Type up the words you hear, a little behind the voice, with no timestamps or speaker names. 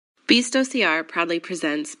Beast OCR proudly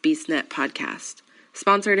presents BeastNet Podcast,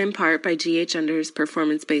 sponsored in part by GH Under's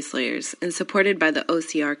Performance Base Layers and supported by the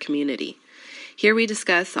OCR community. Here we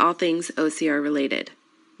discuss all things OCR related.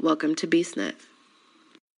 Welcome to BeastNet.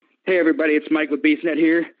 Hey everybody, it's Mike with BeastNet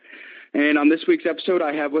here, and on this week's episode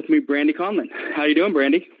I have with me Brandy Conlon. How you doing,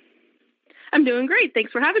 Brandy? I'm doing great.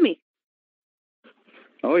 Thanks for having me.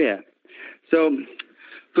 Oh yeah. So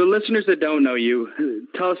for the listeners that don't know you,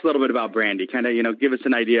 tell us a little bit about Brandy. Kind of, give us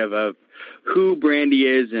an idea of who Brandy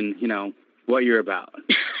is and, what you're about.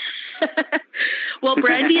 Well,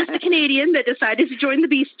 Brandy is the Canadian that decided to join the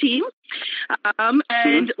Beast team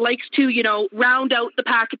and likes to, round out the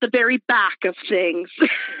pack at the very back of things.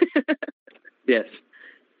 Yes.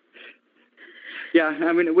 Yeah,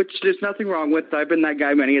 which there's nothing wrong with. I've been that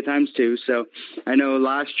guy many a times too. So I know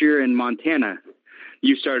last year in Montana,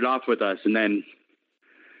 you started off with us and then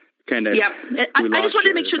kind of. Yep. I just wanted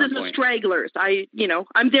to make sure there's no stragglers.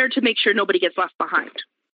 I'm there to make sure nobody gets left behind.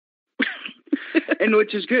 And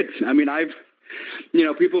which is good. I've,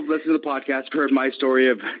 people have listened to the podcast, have heard my story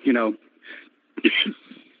of,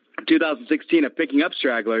 2016 of picking up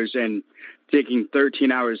stragglers and taking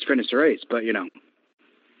 13 hours to finish the race. But,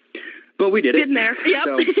 but we did it. Been there. Yep.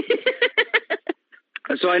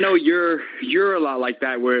 So I know you're a lot like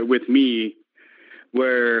that with me,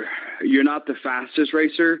 where you're not the fastest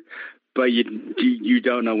racer, but you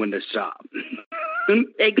don't know when to stop.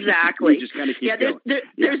 Exactly. You just kind of keep going.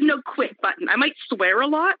 There's no quit button. I might swear a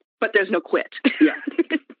lot, but there's no quit. Yeah.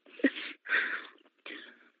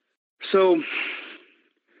 So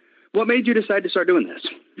what made you decide to start doing this?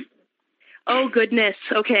 Oh, goodness.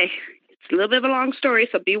 Okay. It's a little bit of a long story,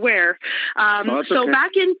 so beware. So okay.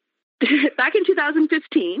 Back in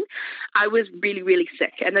 2015, I was really, really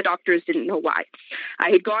sick, and the doctors didn't know why. I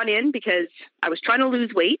had gone in because I was trying to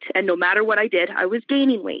lose weight, and no matter what I did, I was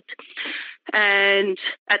gaining weight. And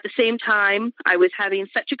at the same time, I was having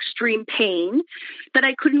such extreme pain that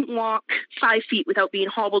I couldn't walk 5 feet without being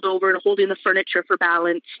hobbled over and holding the furniture for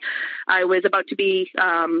balance. I was about to be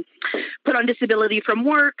put on disability from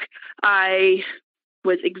work. I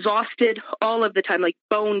was exhausted all of the time, like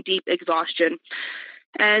bone-deep exhaustion.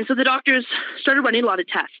 And so the doctors started running a lot of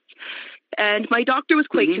tests. And my doctor was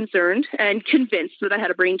quite concerned and convinced that I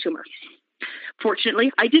had a brain tumor.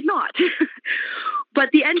 Fortunately, I did not. But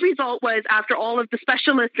the end result was, after all of the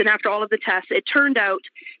specialists and after all of the tests, it turned out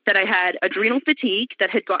that I had adrenal fatigue that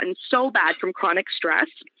had gotten so bad from chronic stress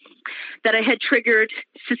that I had triggered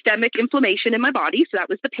systemic inflammation in my body. So that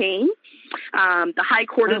was the pain. The high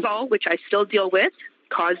cortisol, which I still deal with,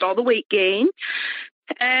 caused all the weight gain.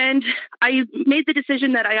 And I made the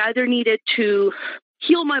decision that I either needed to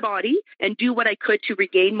heal my body and do what I could to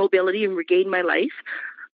regain mobility and regain my life,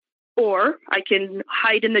 or I can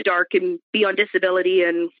hide in the dark and be on disability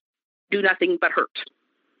and do nothing but hurt.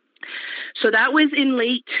 So that was in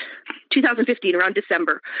late 2015, around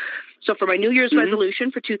December. So for my New Year's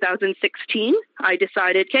resolution for 2016, I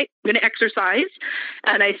decided, okay, I'm going to exercise.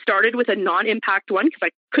 And I started with a non-impact one because I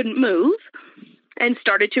couldn't move, and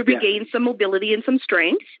started to regain some mobility and some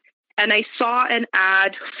strength. And I saw an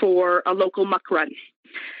ad for a local muck run.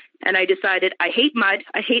 And I decided, I hate mud,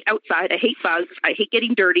 I hate outside, I hate bugs, I hate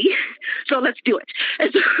getting dirty. So let's do it.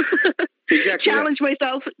 And so challenge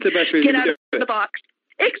myself, get out of the box.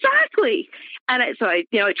 Exactly. And I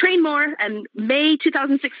trained more. And May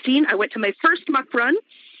 2016, I went to my first muck run.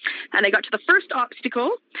 And I got to the first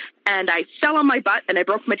obstacle. And I fell on my butt and I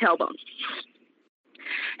broke my tailbone.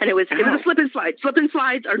 And it was a slip and slide. Slip and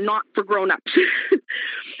slides are not for grown-ups.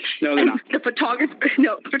 No, they're not. The photographer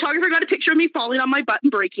got a picture of me falling on my butt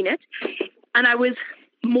and breaking it. And I was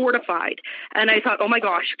mortified. And I thought, oh my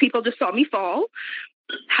gosh, people just saw me fall.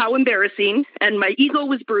 How embarrassing. And my ego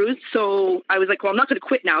was bruised. So I was like, well, I'm not going to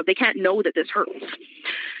quit now. They can't know that this hurts.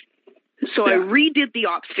 So I redid the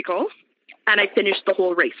obstacle and I finished the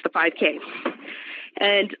whole race, the 5K.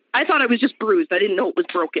 And I thought I was just bruised. I didn't know it was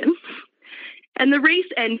broken. And the race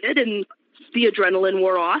ended and the adrenaline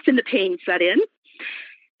wore off and the pain set in.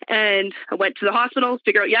 And I went to the hospital,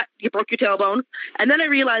 figure out, you broke your tailbone. And then I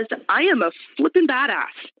realized I am a flippin' badass.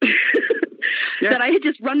 That I had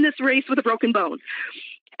just run this race with a broken bone.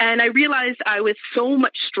 And I realized I was so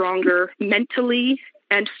much stronger mentally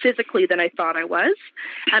and physically than I thought I was.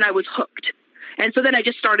 And I was hooked. And so then I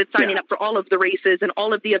just started signing up for all of the races and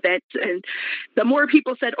all of the events. And the more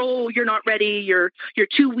people said, oh, you're not ready, you're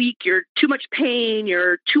too weak, you're too much pain,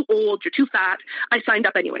 you're too old, you're too fat, I signed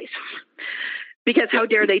up anyways. Because how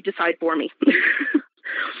dare they decide for me?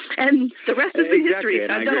 And the rest is the history.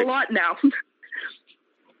 I've done a lot now.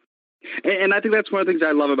 And I think that's one of the things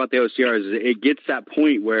I love about the OCRs is it gets that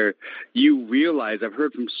point where you realize, I've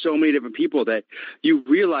heard from so many different people that you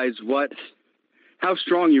realize how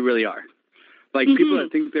strong you really are. Like people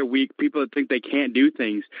that think they're weak, people that think they can't do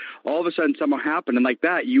things, all of a sudden something happened. And like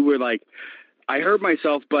that, you were like, I hurt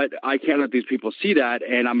myself, but I can't let these people see that.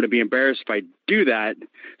 And I'm going to be embarrassed if I do that.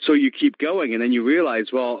 So you keep going. And then you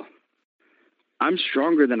realize, well, I'm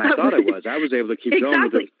stronger than I thought I was. I was able to keep going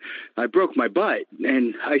with it. I broke my butt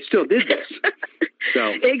and I still did this.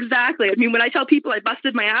 So exactly. I mean, when I tell people I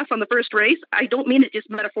busted my ass on the first race, I don't mean it just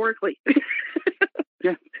metaphorically.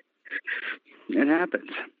 Yeah, it happens.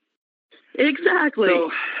 Exactly.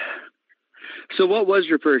 So what was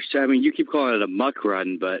your first? I mean, you keep calling it a muck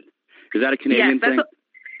run, but is that a Canadian thing?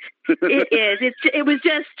 It is. It was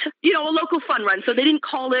just, a local fun run. So they didn't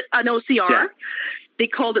call it an OCR. Yeah. They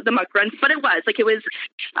called it the muck run, but it was pretty,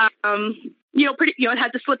 it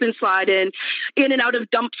had the slip and slide and in and out of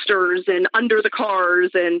dumpsters and under the cars,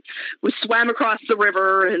 and we swam across the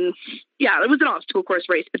river, and it was an obstacle course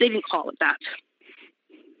race, but they didn't call it that.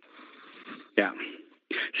 Yeah.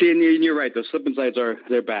 See, and you're right. Those slip and slides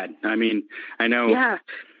they're bad. I mean, I know. Yeah.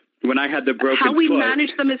 When I had the broken foot. How we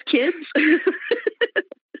managed them as kids.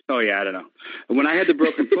 Oh yeah, I don't know. When I had the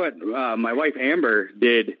broken foot, my wife Amber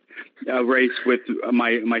did a race with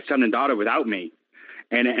my son and daughter without me,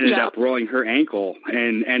 and it ended up rolling her ankle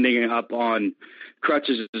and ending up on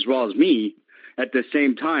crutches as well as me at the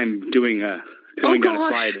same time doing going down a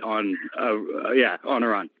slide on a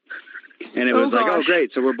run. And it was oh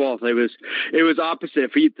great. So we're both. It was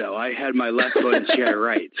opposite feet though. I had my left foot and she had it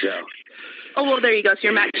right. So. Oh well, there you go. So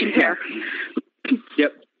you're matching pair.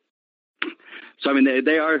 Yep. So I mean,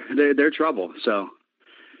 they're trouble. So.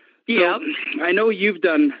 Yeah. So, I know you've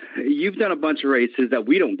done a bunch of races that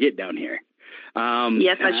we don't get down here.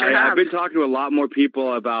 Yes, I sure have. I've been talking to a lot more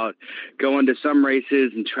people about going to some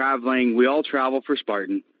races and traveling. We all travel for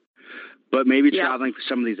Spartan. But maybe traveling for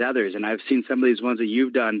some of these others. And I've seen some of these ones that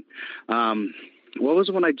you've done. What was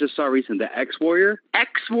the one I just saw recently? The X-Warrior?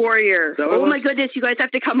 X-Warrior. Oh, my goodness. You guys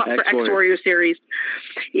have to come up for X-Warrior series.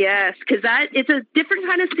 Yes, because it's a different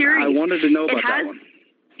kind of series. I wanted to know about that one.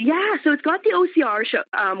 Yeah, so it's got the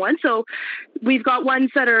OCR one. So we've got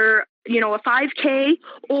ones that are, a 5K,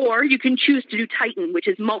 or you can choose to do Titan, which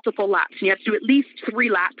is multiple laps. And you have to do at least 3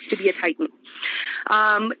 laps to be a Titan.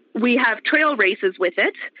 We have trail races with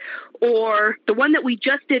it, or the one that we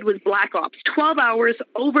just did was Black Ops, 12 hours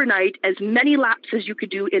overnight, as many laps as you could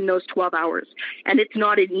do in those 12 hours. And it's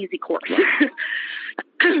not an easy course.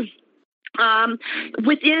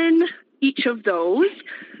 Within each of those,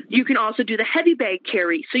 you can also do the heavy bag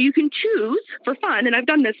carry. So you can choose for fun, and I've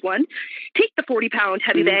done this one, take the 40-pound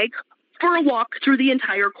heavy bag for a walk through the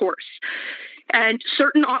entire course. And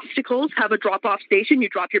certain obstacles have a drop-off station. You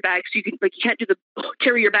drop your bag, so you can't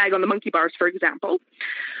carry your bag on the monkey bars, for example.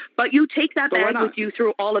 But you take that bag with you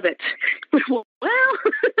through all of it. Well, I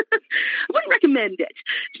wouldn't recommend it.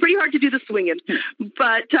 It's pretty hard to do the swinging.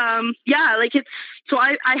 But, so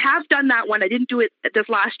I have done that one. I didn't do it at this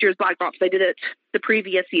last year's Black Ops. I did it the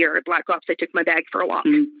previous year at Black Ops. I took my bag for a walk.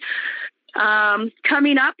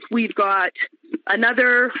 Coming up, we've got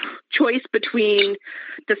another choice between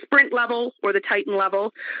the sprint level or the Titan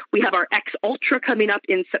level. We have our X Ultra coming up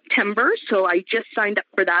in September. So I just signed up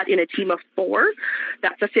for that in a team of 4.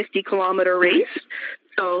 That's a 50-kilometer race.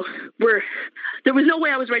 So there was no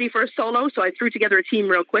way I was ready for a solo. So I threw together a team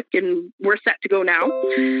real quick, and we're set to go now.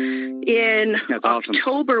 In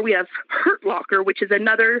October, we have Hurt Locker, which is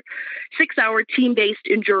another 6-hour team-based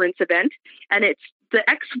endurance event. And it's the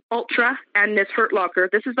X Ultra and this Hurt Locker.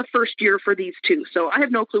 This is the first year for these two, so I have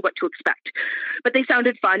no clue what to expect. But they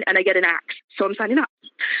sounded fun, and I get an axe, so I'm signing up.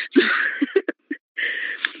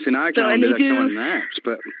 So now I can't do an axe,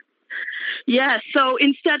 but... Yeah, so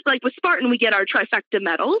instead, like with Spartan, we get our trifecta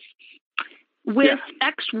medals. With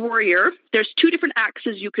X-Warrior, there's 2 different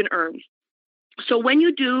axes you can earn. So when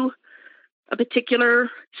you do a particular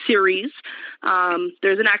series,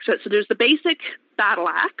 there's an axe. So there's the basic battle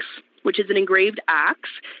axe, which is an engraved axe,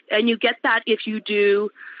 and you get that if you do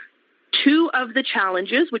 2 of the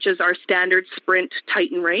challenges, which is our standard sprint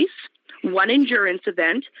Titan race, 1 endurance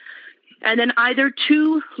event, and then either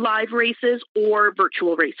 2 live races or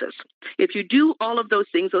virtual races. If you do all of those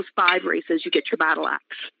things, those 5 races, you get your battle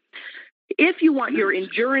axe. If you want your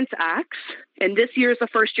endurance axe, and this year is the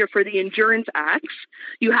first year for the endurance axe,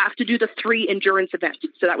 you have to do the 3 endurance events.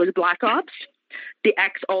 So that was Black Ops, the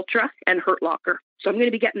X Ultra, and Hurt Locker. So I'm going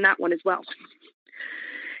to be getting that one as well.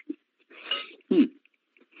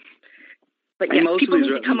 But yeah, people need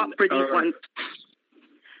to come up for these ones.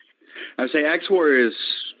 I would say X-Warrior is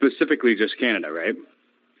specifically just Canada, right?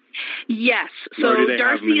 Yes. Or So do they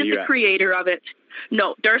have them Darcy in is the the US? creator of it.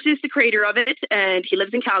 No, Darcy is the creator of it, and he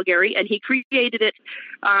lives in Calgary, and he created it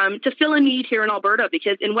to fill a need here in Alberta,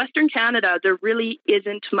 because in Western Canada, there really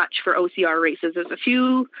isn't much for OCR races. There's a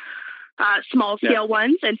few small-scale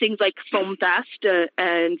ones and things like Foam Fest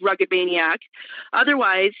and Rugged Maniac.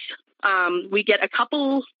 Otherwise, we get a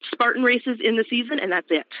couple Spartan races in the season, and that's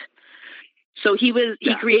it. So he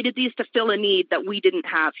created these to fill a need that we didn't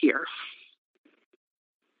have here.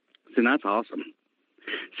 And that's awesome.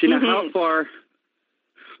 See, now how far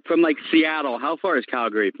from like Seattle, how far is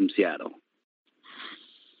Calgary from Seattle?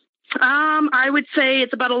 I would say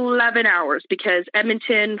it's about 11 hours, because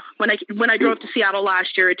Edmonton, when I drove to Seattle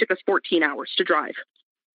last year, it took us 14 hours to drive.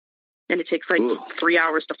 And it takes like 3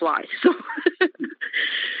 hours to fly. So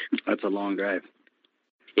that's a long drive.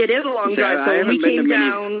 It is a long drive. So we came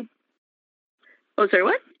down. Oh, sorry,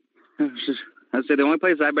 what? I say the only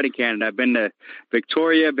place I've been in Canada, I've been to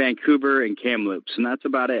Victoria, Vancouver, and Kamloops, and that's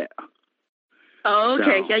about it. Oh,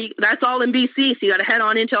 okay. So, yeah, that's all in BC, so you got to head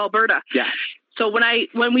on into Alberta. Yeah. So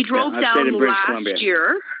when we drove down last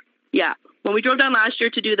year, when we drove down last year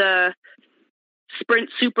to do the Sprint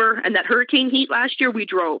Super and that hurricane heat last year, we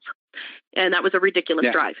drove. And that was a ridiculous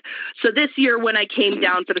drive. So this year, when I came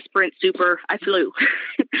down for the Sprint Super, I flew.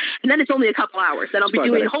 And then it's only a couple hours. Then I'll be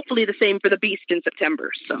doing hopefully the same for the Beast in September.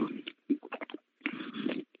 So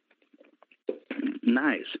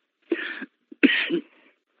nice.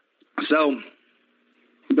 So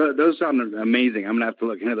those sound amazing. I'm going to have to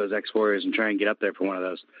look into those X-Warriors and try and get up there for one of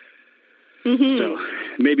those. So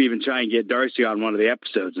maybe even try and get Darcy on one of the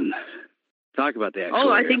episodes and talk about the X-Warrior.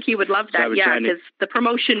 Oh, I think he would love that. Yeah, because the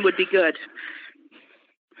promotion would be good.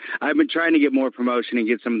 I've been trying to get more promotion and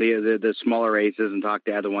get some of the smaller races and talk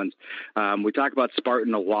to other ones. We talk about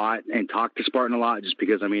Spartan a lot and talk to Spartan a lot, just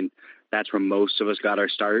because, I mean, that's where most of us got our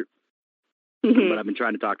start. But I've been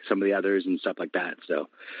trying to talk to some of the others and stuff like that. So,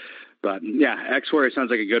 but yeah, X-Warrior sounds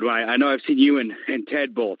like a good one. I know I've seen you and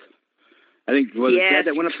Ted both. I think, was it Ted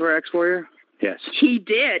that went up for X-Warrior? Yes. He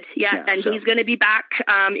did, and he's going to be back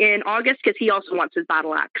in August, because he also wants his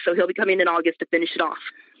battle axe. So he'll be coming in August to finish it off.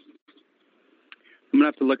 I'm going to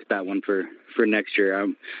have to look at that one for next year.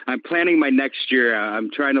 I'm planning my next year.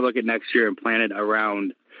 I'm trying to look at next year and plan it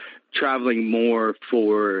around traveling more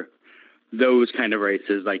for those kind of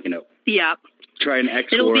races, like, try an X-Warrior.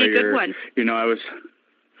 It'll be a good one.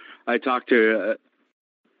 I talked to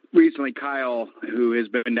recently Kyle, who has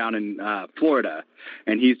been down in Florida,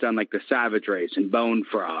 and he's done like the Savage Race and Bone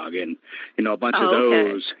Frog and, a bunch of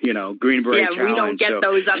those, Green Beret Challenge. Yeah, we don't get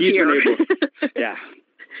those up here.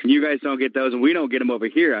 You guys don't get those, and we don't get them over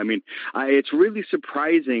here. I mean, it's really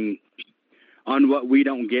surprising on what we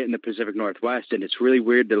don't get in the Pacific Northwest, and it's really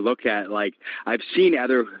weird to look at. Like, I've seen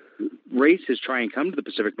other races try and come to the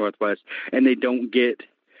Pacific Northwest, and they don't get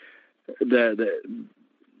the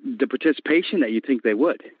participation that you think they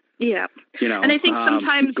would. Yeah. And I think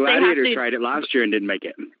sometimes Gladiator tried it last year and didn't make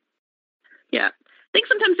it. Yeah. I think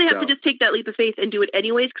sometimes they have to just take that leap of faith and do it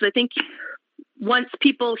anyways, because I think once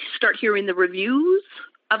people start hearing the reviews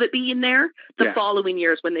of it being there, the following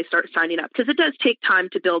years when they start signing up, because it does take time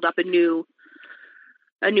to build up a new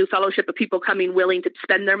fellowship of people coming willing to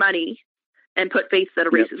spend their money and put faith that a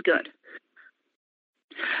race is good.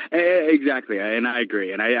 Exactly, and I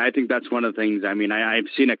agree, and I think that's one of the things. I mean, I've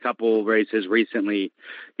seen a couple races recently,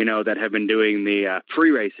 that have been doing the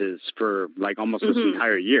free races for like almost this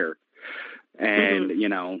entire year, and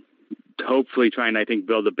hopefully trying, I think,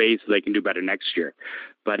 build a base so they can do better next year.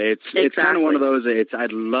 But it's kind of one of those.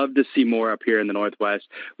 I'd love to see more up here in the Northwest.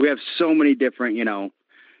 We have so many different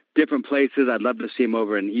different places. I'd love to see them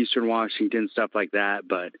over in Eastern Washington, stuff like that,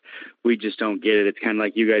 but we just don't get it. It's kind of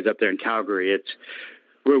like you guys up there in Calgary.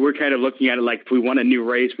 We're kind of looking at it like if we want a new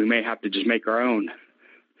race, we may have to just make our own.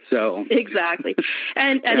 So exactly,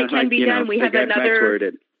 and it can be done. We have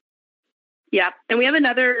another. Yeah, and we have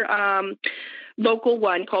another local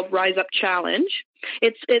one called Rise Up Challenge.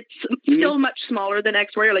 It's still much smaller than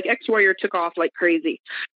X-Warrior. Like X-Warrior took off like crazy.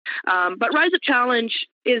 But Rise Up Challenge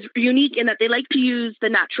is unique in that they like to use the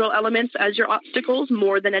natural elements as your obstacles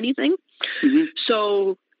more than anything.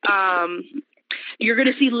 So you're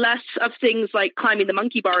going to see less of things like climbing the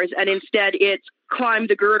monkey bars, and instead it's climb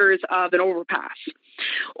the girders of an overpass,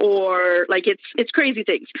 or like it's crazy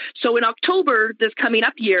things. So in October, this coming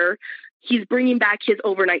up year, he's bringing back his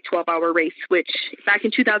overnight 12-hour race, which back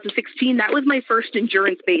in 2016, that was my first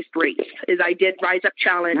endurance-based race, is I did Rise Up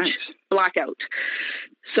Challenge Blackout.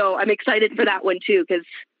 So I'm excited for that one too, because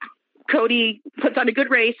Cody puts on a good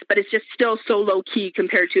race, but it's just still so low-key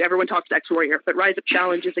compared to everyone talks X-Warrior. But Rise Up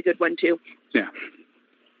Challenge is a good one too. Yeah.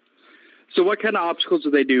 So what kind of obstacles do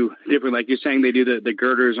they do different? Like you're saying they do the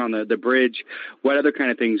girders on the bridge. What other kind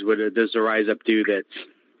of things does the Rise Up do that's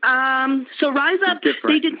so Rise Up,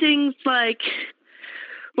 different? They did things like,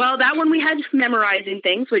 well, that one we had memorizing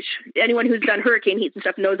things, which anyone who's done hurricane heats and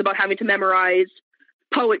stuff knows about having to memorize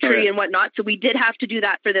poetry and whatnot. So we did have to do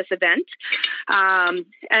that for this event.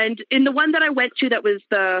 And in the one that I went to that was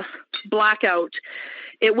the blackout,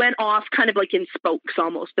 it went off kind of like in spokes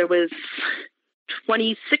almost. There was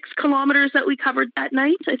 26 kilometers that we covered that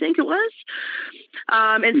night, I think it was.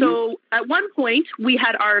 And so at one point we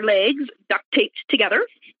had our legs duct taped together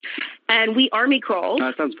and we army crawled. Oh,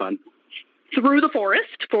 that sounds fun. Through the forest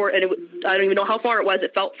I don't even know how far it was.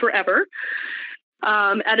 It felt forever.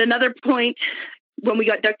 At another point, when we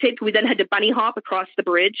got duct taped, we then had to bunny hop across the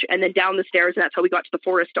bridge and then down the stairs. And that's how we got to the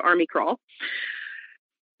forest to army crawl.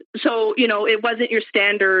 So, it wasn't your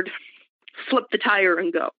standard flip the tire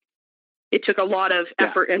and go. It took a lot of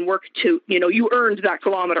effort and work to, you earned that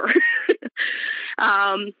kilometer.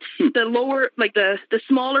 The lower, like the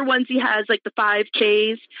smaller ones he has, like the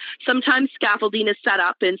 5Ks, sometimes scaffolding is set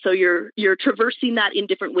up. And so you're traversing that in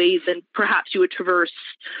different ways than perhaps you would traverse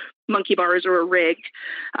monkey bars or a rig.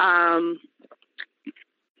 And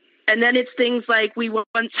then it's things like we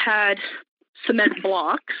once had cement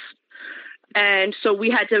blocks. And so we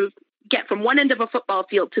had to get from one end of a football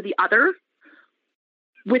field to the other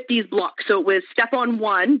with these blocks. So it was step on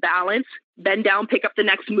one, balance, bend down, pick up the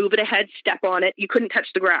next, move it ahead, step on it. You couldn't touch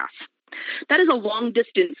the grass. That is a long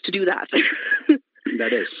distance to do that.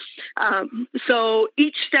 That is. So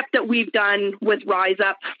each step that we've done with Rise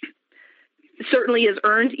Up certainly is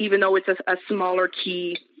earned, even though it's a smaller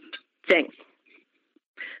key thing.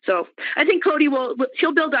 So I think Cody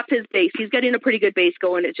he'll build up his base. He's getting a pretty good base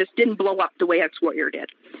going. It just didn't blow up the way X-Warrior did.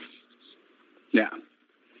 Yeah.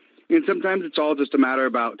 And sometimes it's all just a matter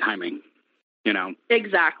about timing,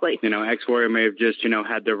 Exactly. X-Warrior may have just,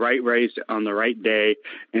 had the right race on the right day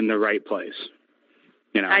in the right place.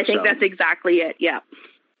 I think that's exactly it. Yeah.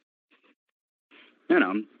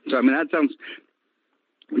 So, I mean,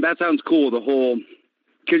 that sounds cool. The whole,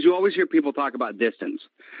 because you always hear people talk about distance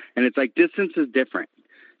and it's like distance is different.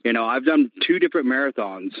 I've done 2 different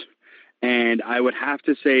marathons and I would have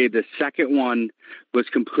to say the second one was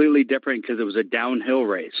completely different because it was a downhill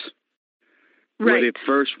race. Right. Where the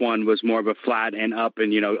first one was more of a flat and up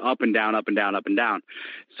and, up and down, up and down, up and down.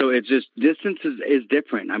 So it's just distance is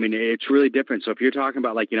different. I mean, it's really different. So if you're talking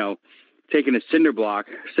about taking a cinder block,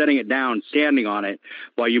 setting it down, standing on it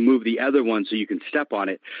while you move the other one so you can step on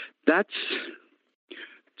it, that's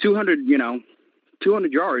 200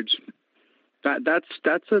 yards.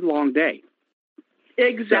 That's a long day.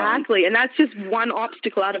 Exactly. And that's just one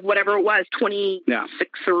obstacle out of whatever it was, 26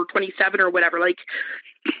 or 27 or whatever.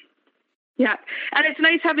 Yeah. And it's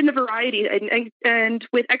nice having the variety. And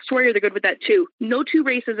with X-Warrior, they're good with that too. No 2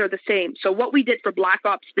 races are the same. So what we did for Black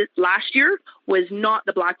Ops last year was not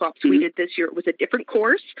the Black Ops we did this year. It was a different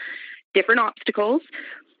course, different obstacles,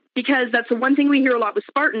 because that's the one thing we hear a lot with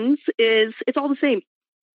Spartans is it's all the same.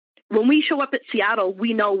 When we show up at Seattle,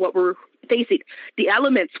 we know what we're facing. The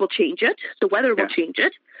elements will change it. The weather will change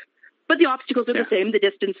it. But the obstacles are the same. The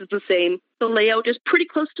distance is the same. The layout is pretty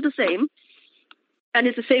close to the same. And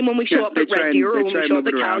it's the same when we show up at Red Deer or when we show up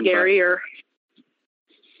at Calgary or...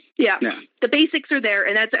 Yeah. The basics are there.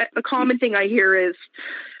 And that's a common thing I hear is,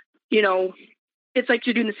 it's like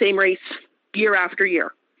you're doing the same race year after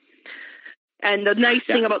year. And the nice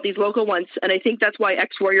thing about these local ones, and I think that's why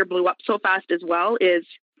X-Warrior blew up so fast as well, is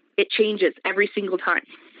it changes every single time.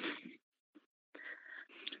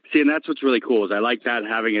 See, and that's what's really cool is I like that,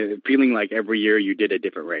 having a feeling like every year you did a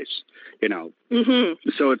different race,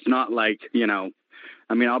 So it's not like,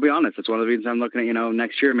 I mean, I'll be honest, that's one of the reasons I'm looking at,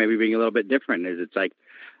 next year maybe being a little bit different is it's like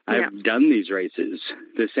I've done these races,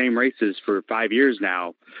 the same races for 5 years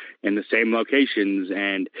now in the same locations.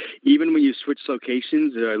 And even when you switch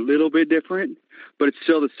locations, they're a little bit different, but it's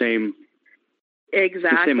still the same. Exactly.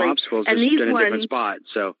 The same obstacles, and just in a different spot.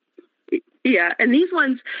 So. Yeah, and these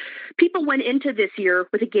ones, people went into this year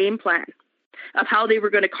with a game plan of how they were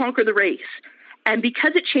going to conquer the race. And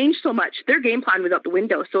because it changed so much, their game plan was out the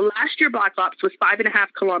window. So last year, Black Ops was 5.5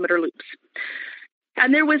 kilometer loops.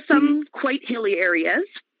 And there was some quite hilly areas,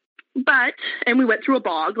 and we went through a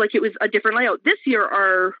bog, like it was a different layout. This year,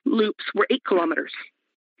 our loops were 8 kilometers.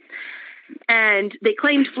 And they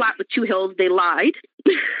claimed flat with 2 hills. They lied.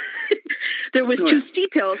 There was 2 steep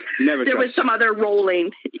hills. There was some other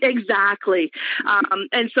rolling. Exactly.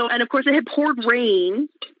 And of course it had poured rain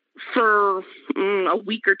for a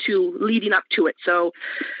week or 2 leading up to it. So,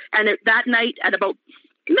 that night at about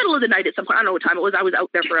middle of the night at some point, I don't know what time it was. I was out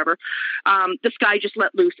there forever. The sky just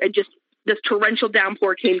let loose and just this torrential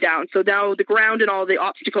downpour came down. So now the ground and all the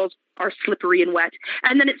obstacles are slippery and wet.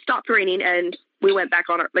 And then it stopped raining and we went back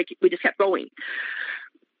on we just kept going.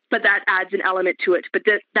 But that adds an element to it. But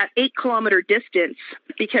that 8 kilometer distance,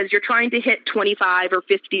 because you're trying to hit 25 or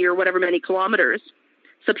 50 or whatever many kilometers.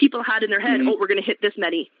 So people had in their head, we're going to hit this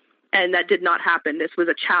many. And that did not happen. This was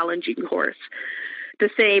a challenging course. The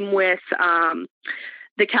same with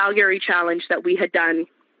the Calgary Challenge that we had done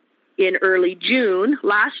in early June.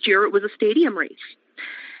 Last year, it was a stadium race.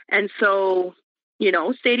 And so,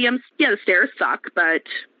 stadiums, the stairs suck, but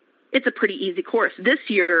it's a pretty easy course. This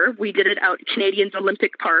year, we did it out at Canadians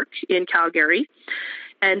Olympic Park in Calgary,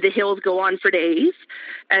 and the hills go on for days.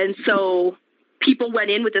 And so people went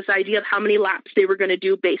in with this idea of how many laps they were going to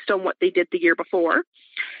do based on what they did the year before,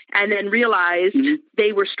 and then realized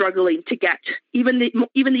they were struggling to get, even the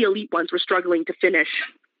elite ones were struggling to finish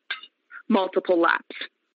multiple laps.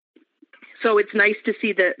 So it's nice to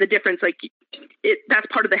see the difference. That's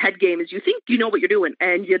part of the head game, is you think you know what you're doing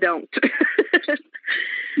and you don't.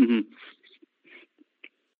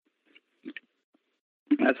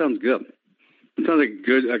 That sounds good. It sounds like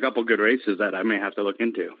a couple good races that I may have to look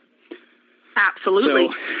into. Absolutely.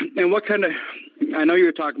 So, and what kind of, I know you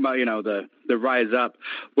were talking about, the rise up.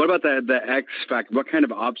 What about the X Factor? What kind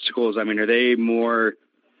of obstacles? I mean, are they more,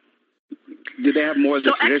 do they have more of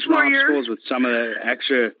the traditional obstacles with some of the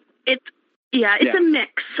extra? It's a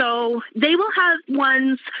mix. So they will have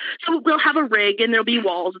ones, so we'll have a rig and there'll be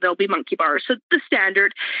walls, there'll be monkey bars. So the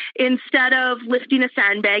standard, instead of lifting a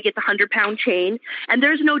sandbag, it's a 100-pound chain. And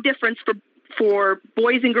there's no difference for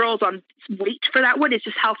boys and girls on weight for that one. It's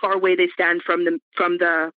just how far away they stand from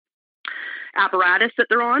the apparatus that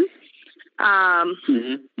they're on.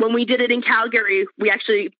 When we did it in Calgary, we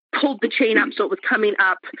actually pulled the chain up so it was coming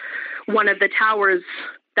up one of the towers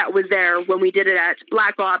that was there. When we did it at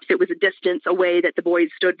Black Ops, it was a distance away that the boys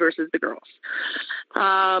stood versus the girls.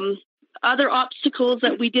 Other obstacles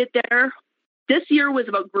that we did there this year was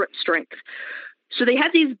about grip strength. So they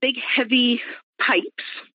had these big, heavy pipes,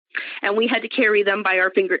 and we had to carry them by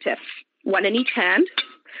our fingertips, one in each hand,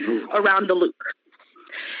 around the loop,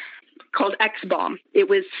 called X-Bomb. It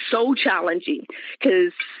was so challenging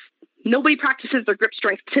because nobody practices their grip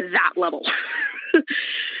strength to that level.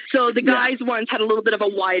 So the guys ones had a little bit of a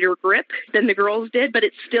wider grip than the girls did, but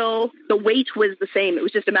it's still, the weight was the same. It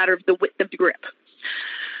was just a matter of the width of the grip.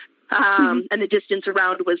 And the distance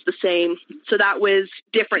around was the same. So that was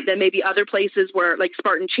different than maybe other places where like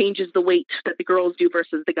Spartan changes the weight that the girls do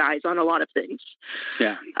versus the guys on a lot of things.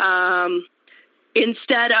 Yeah.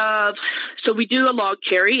 Instead of, so we do a log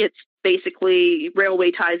carry. It's basically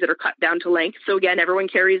railway ties that are cut down to length. So again, everyone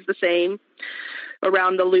carries the same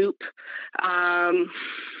around the loop.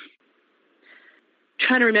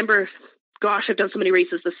 Trying to remember, gosh, I've done so many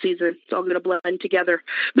races this season. It's all going to blend together.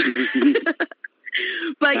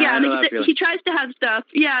 But he tries to have stuff.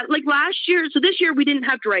 Yeah, like last year. So this year we didn't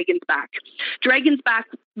have Dragon's Back. Dragon's Back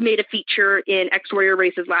made a feature in X-Warrior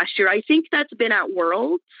races last year. I think that's been at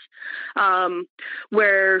Worlds,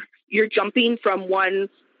 where you're jumping from one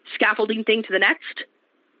scaffolding thing to the next.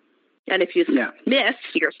 And if you miss,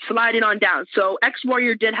 you're sliding on down. So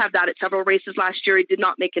X-Warrior did have that at several races last year. It did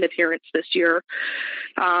not make an appearance this year.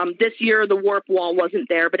 This year, the warp wall wasn't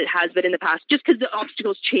there, but it has been in the past, just because the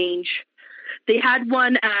obstacles change. They had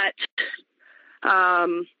one at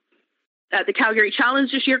the Calgary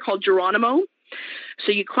Challenge this year called Geronimo.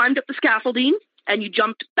 So you climbed up the scaffolding and you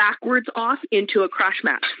jumped backwards off into a crash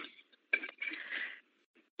mat.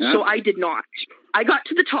 Yeah. So I did not. I got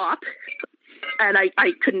to the top and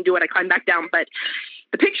I couldn't do it. I climbed back down, but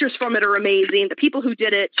the pictures from it are amazing. The people who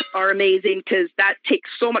did it are amazing because that takes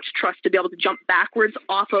so much trust to be able to jump backwards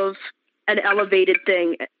off of an elevated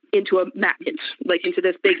thing into a mat, into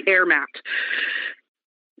this big air mat.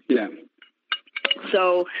 Yeah.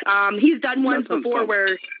 So he's done ones before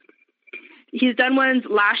where he's done ones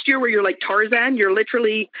last year where you're like Tarzan. You're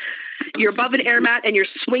above an air mat and you're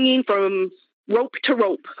swinging from rope to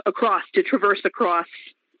rope across to traverse across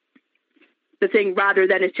the thing rather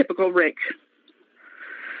than a typical rig.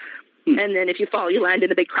 And then if you fall, you land in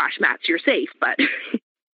the big crash mats. You're safe, but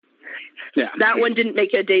that one didn't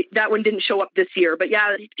make a date. That one didn't show up this year, but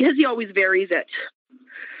because he always varies it.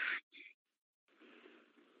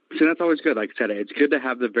 So that's always good. Like I said, it's good to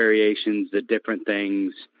have the variations, the different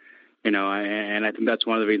things, and I think that's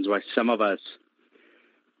one of the reasons why some of us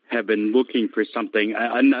have been looking for something,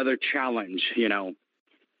 another challenge,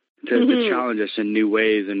 to challenge us in new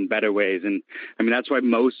ways and better ways. And I mean, that's why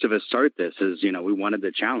most of us start this is, we wanted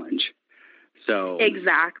the challenge. So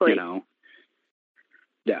exactly,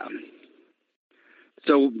 yeah.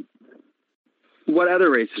 So What other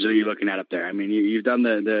races are you looking at up there? I mean, you've done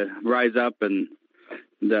the Rise Up and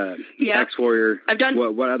the X Warrior. I've done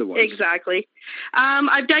what other ones? Exactly.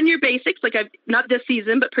 I've done your basics, like I've not this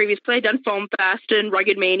season, but previously I've done Foam Fest and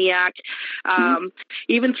Rugged Maniac.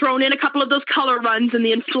 Even thrown in a couple of those color runs and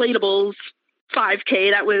the inflatables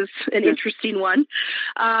 5K. That was an interesting one.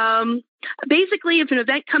 Basically, if an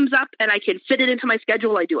event comes up and I can fit it into my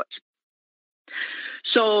schedule, I do it.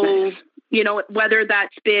 So, you know, whether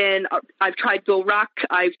that's been, I've tried Go Ruck,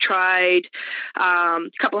 I've tried a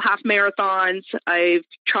couple of half marathons, I've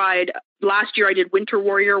tried, last year I did Winter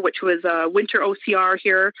Warrior, which was a winter OCR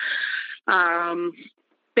here.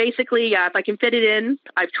 Basically, yeah, if I can fit it in,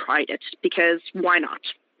 I've tried it, because why not?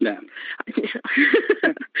 Yeah.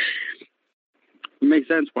 It makes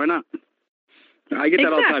sense. Why not? I get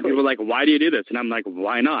that all the time. People are like, why do you do this? And I'm like,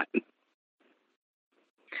 why not?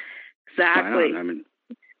 Exactly. Why not? I mean,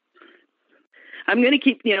 I'm going to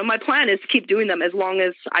keep, you know, my plan is to keep doing them as long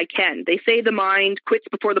as I can. They say the mind quits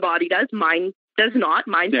before the body does. Mine does not.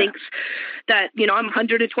 Mine thinks that, you know, I'm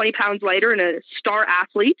 120 pounds lighter and a star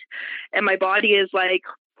athlete, and my body is like,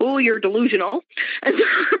 oh, you're delusional.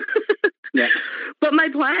 But my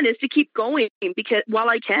plan is to keep going because while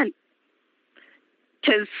I can,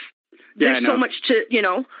 because there's so much to, you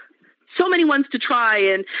know, so many ones to try,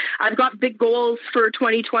 and I've got big goals for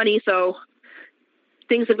 2020. So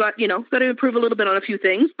things have got, you know, got to improve a little bit on a few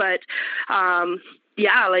things, but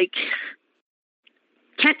yeah, like,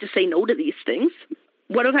 can't just say no to these things.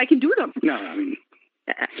 What if I can do them? No, I mean,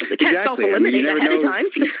 I can't self-eliminate ahead of time.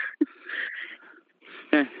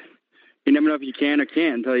 You never know if you can or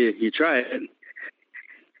can't until you try it.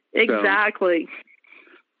 Exactly.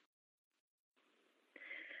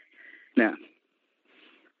 So, yeah.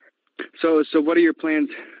 So what are your plans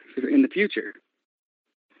in the future?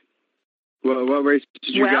 What race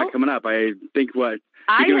did you got coming up? I think you're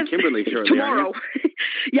doing Kimberly shortly, tomorrow.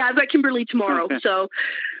 Yeah, I've got Kimberly tomorrow. So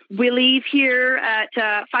we leave here at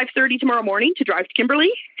 5:30 tomorrow morning to drive to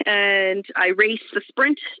Kimberly, and I race the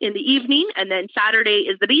sprint in the evening, and then Saturday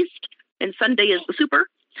is the Beast, and Sunday is the Super.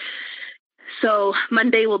 So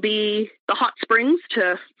Monday will be the hot springs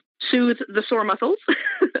to soothe the sore muscles.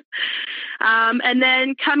 And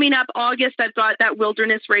then coming up August, I've got that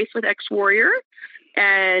wilderness race with X Warrior,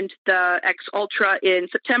 and the X Ultra in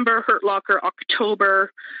September, Hurt Locker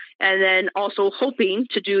October, and then also hoping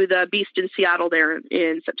to do the Beast in Seattle there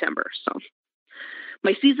in September. So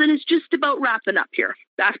my season is just about wrapping up here.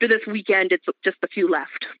 After this weekend, it's just a few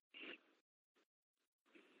left.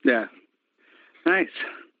 Yeah. Nice.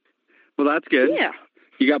 Well, that's good. Yeah.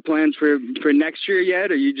 You got plans for next year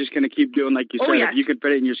yet? Or are you just going to keep doing, like you said, if you could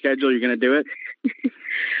put it in your schedule, you're going to do it?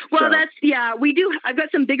 Well, we do. I've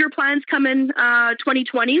got some bigger plans coming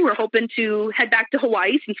 2020. We're hoping to head back to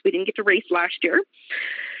Hawaii since we didn't get to race last year.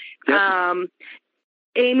 Yep.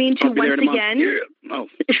 Aiming to once again. Oh.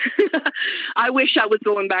 I wish I was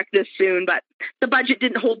going back this soon, but the budget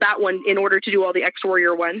didn't hold that one in order to do all the X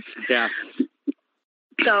Warrior ones. Yeah.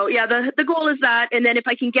 So, yeah, the goal is that. And then if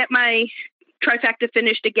I can get my trifecta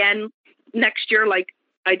finished again next year, like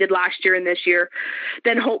I did last year and this year,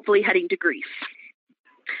 then hopefully heading to Greece.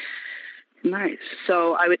 Nice.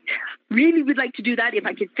 So I would like to do that if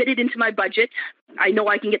I could fit it into my budget. I know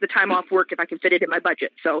I can get the time off work if I can fit it in my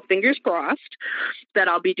budget. So fingers crossed that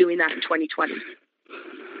I'll be doing that in 2020.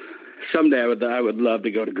 Someday I would love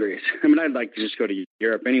to go to Greece. I mean, I'd like to just go to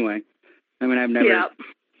Europe anyway. I mean, I've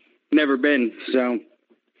never been, so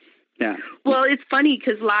yeah. Well, it's funny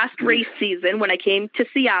because last race season when I came to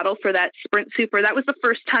Seattle for that Sprint Super, that was the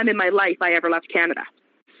first time in my life I ever left Canada.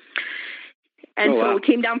 And so we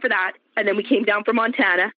came down for that, and then we came down for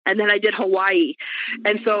Montana, and then I did Hawaii.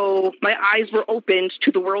 And so my eyes were opened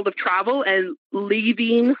to the world of travel and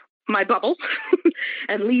leaving my bubble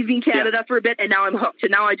and leaving Canada for a bit, and now I'm hooked,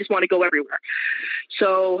 and now I just want to go everywhere.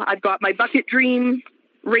 So I've got my bucket dream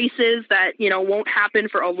races that, you know, won't happen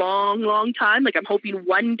for a long, long time. Like I'm hoping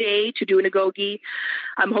one day to do an Agoge.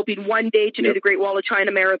 I'm hoping one day to do the Great Wall of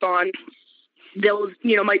China Marathon. Those,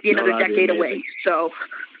 you know, might be another decade away. So,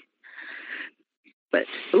 but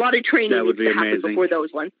a lot of training needs to happen before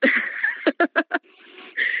those ones.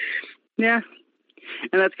 Yeah.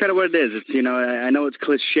 And that's kind of what it is. It's, you know, I know it's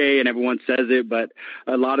cliche and everyone says it, but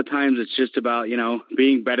a lot of times it's just about, you know,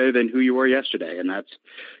 being better than who you were yesterday. And that's,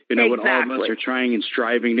 you know, what all of us are trying and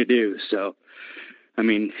striving to do. So, I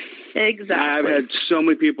mean, I've had so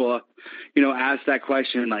many people, you know, ask that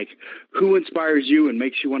question, like, who inspires you and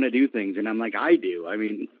makes you want to do things? And I'm like, I do. I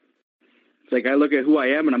mean, it's like I look at who I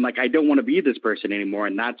am and I'm like, I don't want to be this person anymore.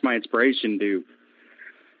 And that's my inspiration to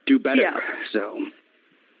do better. Yeah. So,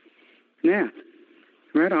 yeah.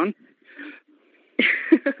 Right on.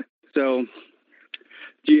 So,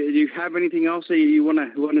 do you have anything else that you want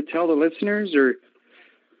to tell the listeners, or?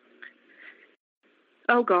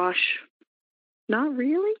 Oh gosh, not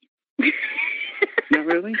really. Not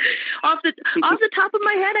really? off the top of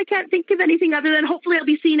my head, I can't think of anything other than hopefully I'll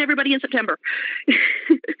be seeing everybody in September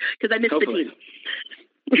because I missed the team.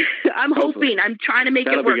 I'm hoping. I'm trying to make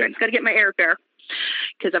it work. I just got to get my airfare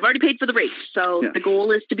because I've already paid for the race. So the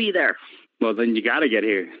goal is to be there. Well, then you got to get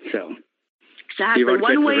here. So exactly,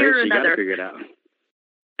 one way or another. You figure it out.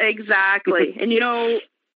 Exactly. And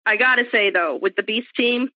I got to say though, with the Beast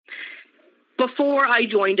team, before I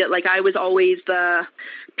joined it, like I was always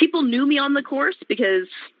people knew me on the course because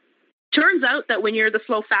turns out that when you're the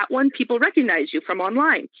slow fat one, people recognize you from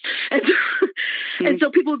online. And so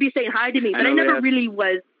people would be saying hi to me, but I never really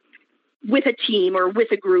was with a team or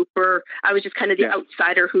with a group, or I was just kind of the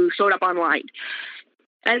outsider who showed up online.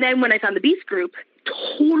 And then when I found the Beast group,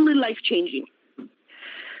 totally life-changing.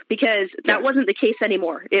 Because that wasn't the case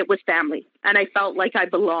anymore. It was family. And I felt like I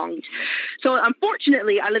belonged. So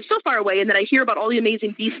unfortunately, I live so far away, and then I hear about all the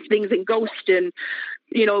amazing Beast things and Ghost and,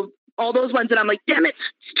 all those ones, and I'm like, damn it,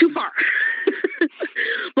 it's too far.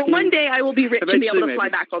 But one day I will be rich and be able to fly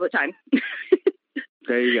back all the time.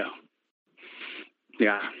 There you go.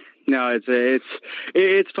 Yeah. No,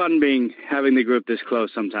 it's fun having the group this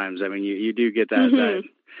close sometimes. I mean, you do get that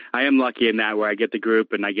I am lucky in that where I get the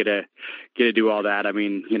group and I get to do all that. I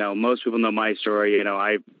mean, most people know my story.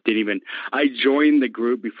 I joined the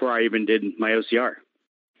group before I even did my OCR.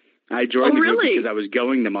 I joined the group because I was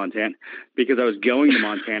going to Montana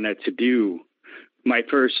to do my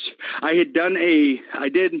first. I did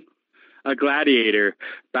a Gladiator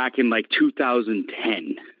back in like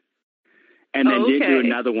 2010. And then didn't do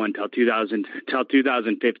another one till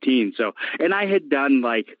 2015. So, and I had done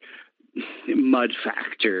like Mud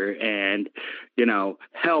Factor and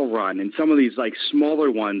Hell Run and some of these like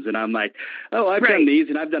smaller ones, and I'm like, I've done these,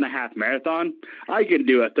 and I've done a half marathon. I can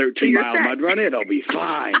do a 13-mile mud run. It'll be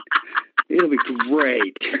fine. It'll be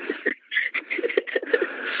great.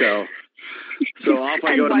 So off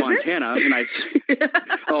I go to Montana, and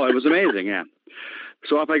it was amazing, yeah.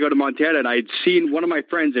 So off I go to Montana, and I'd seen one of my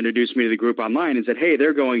friends introduce me to the group online and said, hey,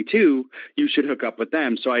 they're going too. You should hook up with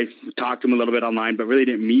them. So I talked to him a little bit online, but really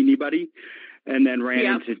didn't meet anybody. And then ran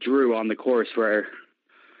into Drew on the course where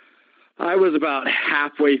I was about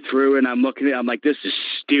halfway through, and I'm like, this is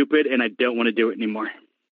stupid, and I don't want to do it anymore.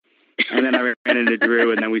 And then I ran into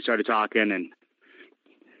Drew, and then we started talking, and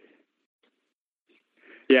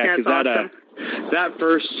because awesome.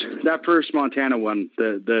 that first Montana one,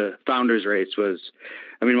 the Founders race was,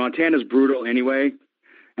 I mean, Montana's brutal anyway,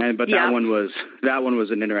 but that one was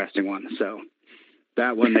an interesting one. So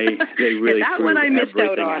that one they really that one I missed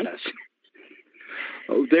out on.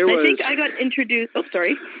 I think I got introduced. Oh,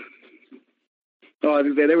 sorry. Oh,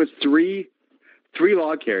 there was three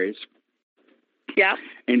log carries. Yeah.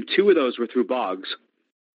 And two of those were through bogs.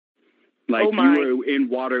 Like you were in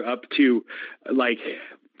water up to like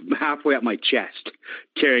halfway up my chest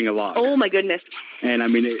carrying a log. Oh my goodness. And I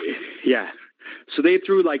mean, so they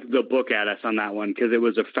threw like the book at us on that one because it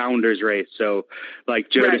was a Founders race. So like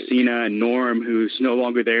Joe DeCina and Norm, who's no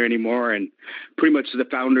longer there anymore, and pretty much the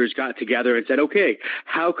Founders got together and said, okay,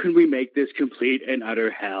 how can we make this complete and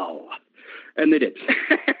utter hell? And they did.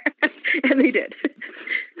 And they did.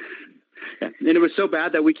 Yeah. And it was so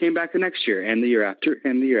bad that we came back the next year and the year after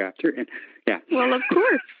and the year after. And Well, of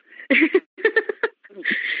course.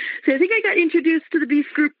 So I think I got introduced to the Beast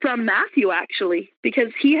group from Matthew, actually, because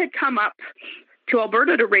he had come up to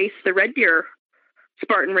Alberta to race the Red Deer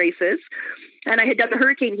Spartan races, and I had done the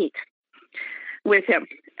Hurricane Heat with him.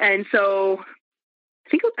 And so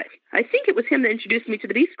I think it was him that introduced me to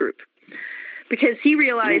the Beast group, because he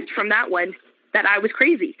realized from that one that I was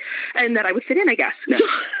crazy and that I would fit in, I guess.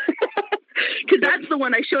 Because that's the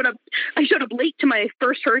one I showed up late to my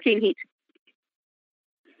first Hurricane Heat.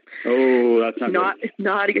 Oh, that's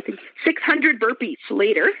not a good thing. 600 burpees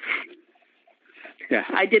later. Yeah.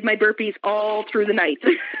 I did my burpees all through the night.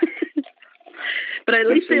 But at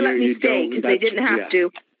least they let me stay because they didn't have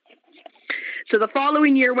to. So the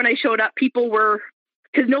following year when I showed up, people were,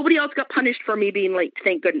 because nobody else got punished for me being late,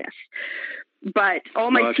 thank goodness. But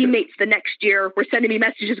all my teammates the next year were sending me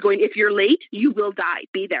messages going, if you're late, you will die.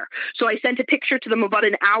 Be there. So I sent a picture to them about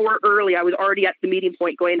an hour early. I was already at the meeting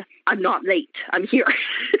point going, I'm not late. I'm here.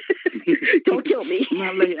 Don't kill me.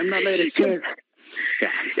 I'm not late. It's here.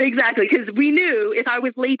 Yeah. Exactly. Because we knew if I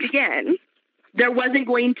was late again, there wasn't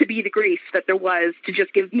going to be the grace that there was to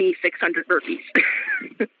just give me 600 burpees.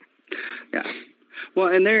 Yeah. Well,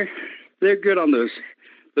 and they're good on those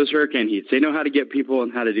Hurricane Heats. They know how to get people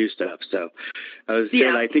and how to do stuff. So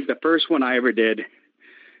I think the first one I ever did,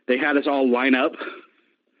 they had us all line up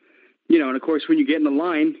and of course, when you get in the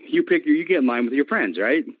line, you get in line with your friends,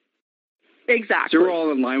 right? Exactly. So we're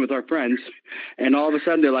all in line with our friends, and all of a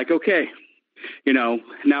sudden they're like, okay, now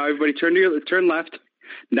everybody turn left,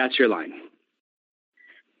 and that's your line.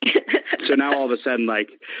 So now all of a sudden, like,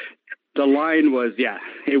 the line was,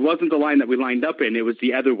 it wasn't the line that we lined up in. It was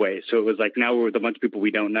the other way. So it was like, now we're with a bunch of people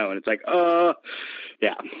we don't know. And it's like,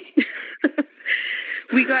 yeah.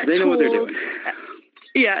 They know what they're doing.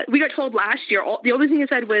 Yeah, we got told last year, the only thing it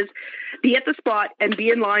said was be at the spot and be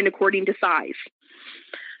in line according to size.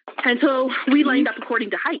 And so we lined up according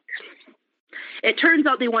to height. It turns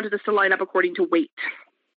out they wanted us to line up according to weight.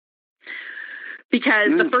 Because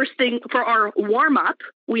the first thing for our warm up,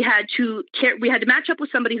 we had to match up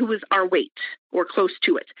with somebody who was our weight or close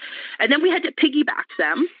to it. And then we had to piggyback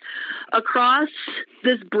them across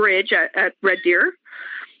this bridge at Red Deer.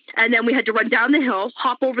 And then we had to run down the hill,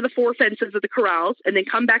 hop over the 4 fences of the corrals, and then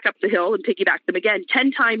come back up the hill and piggyback them again,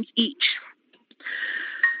 10 times each.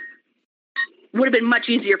 Would have been much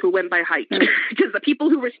easier if we went by height, because the people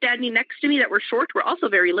who were standing next to me that were short were also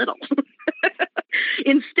very little.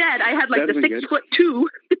 Instead, I had like the 6'2",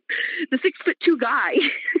 the 6'2" guy,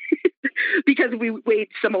 because we weighed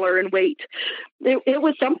similar in weight. It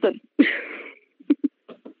was something.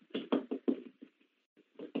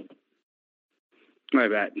 I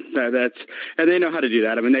bet. And they know how to do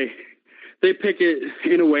that. I mean, they pick it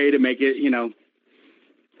in a way to make it,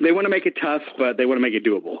 they want to make it tough, but they want to make it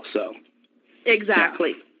doable. So.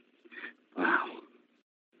 Exactly. Yeah. Wow.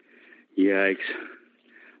 Yikes.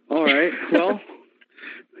 All right. Well,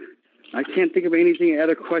 I can't think of any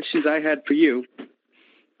other questions I had for you.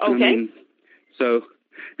 Okay. So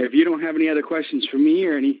if you don't have any other questions for me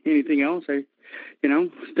or anything else,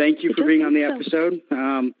 thank you for being on the episode.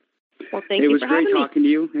 Well, thank you. It was great talking to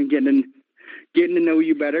you and getting to know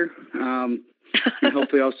you better. And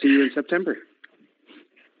hopefully I'll see you in September.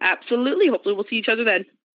 Absolutely. Hopefully we'll see each other then.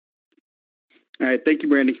 All right. Thank you,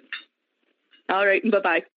 Brandy. All right.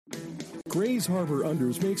 Bye-bye. Grays Harbor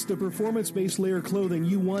Unders makes the performance-based layer clothing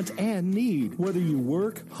you want and need. Whether you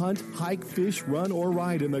work, hunt, hike, fish, run, or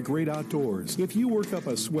ride in the great outdoors. If you work up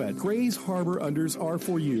a sweat, Grays Harbor Unders are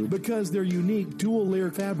for you because their unique dual-layer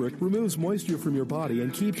fabric removes moisture from your body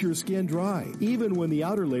and keeps your skin dry, even when the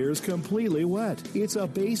outer layer is completely wet. It's a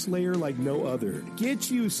base layer like no other. Get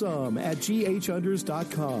you some at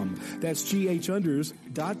ghunders.com. That's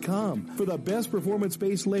ghunders.com for the best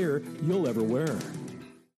performance-based layer you'll ever wear.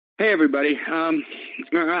 Hey, everybody.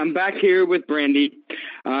 I'm back here with Brandy.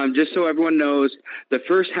 Just so everyone knows, the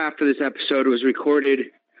first half of this episode was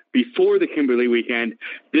recorded before the Kimberly weekend.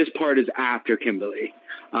 This part is after Kimberly.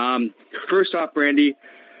 First off, Brandy,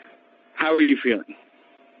 how are you feeling?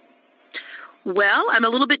 Well, I'm a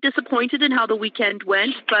little bit disappointed in how the weekend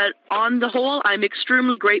went, but on the whole, I'm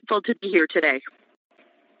extremely grateful to be here today.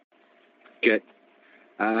 Good.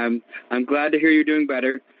 I'm glad to hear you're doing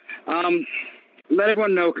better. Let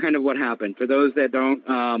everyone know kind of what happened. For those that don't,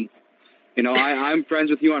 I'm friends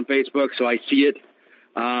with you on Facebook, so I see it.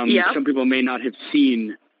 Yep. Some people may not have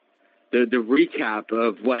seen the recap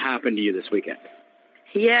of what happened to you this weekend.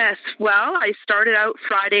 Yes. Well, I started out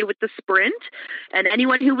Friday with the sprint, and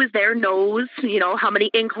anyone who was there knows, how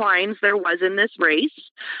many inclines there was in this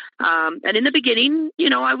race. And in the beginning,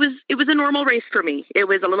 it was a normal race for me. It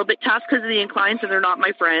was a little bit tough because of the inclines and they're not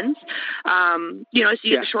my friends. So you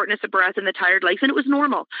get the shortness of breath and the tired legs, and it was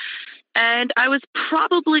normal. And I was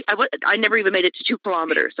I never even made it to 2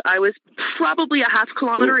 kilometers. I was probably a half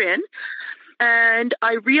kilometer in, and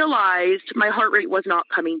I realized my heart rate was not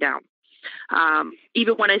coming down.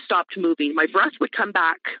 Even when I stopped moving, my breath would come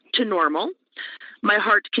back to normal. My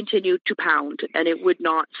heart continued to pound, and it would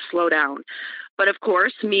not slow down. But of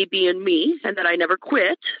course, me being me, and that I never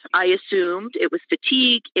quit, I assumed it was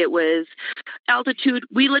fatigue, it was altitude.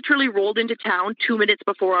 We literally rolled into town 2 minutes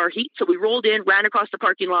before our heat. So we rolled in, ran across the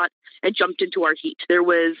parking lot, and jumped into our heat. There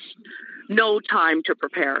was no time to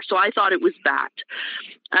prepare. So I thought it was that.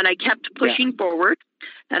 And I kept pushing forward,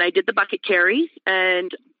 and I did the bucket carry,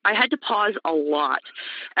 and I had to pause a lot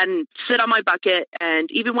and sit on my bucket. And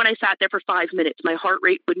even when I sat there for 5 minutes, my heart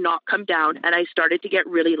rate would not come down, and I started to get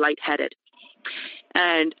really lightheaded.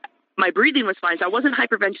 And my breathing was fine. So I wasn't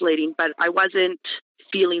hyperventilating, but I wasn't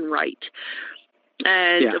feeling right.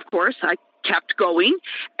 And of course, I kept going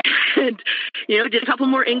and, did a couple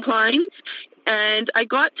more inclines. And I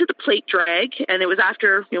got to the plate drag, and it was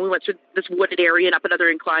after, we went through this wooded area and up another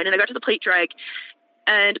incline, and I got to the plate drag.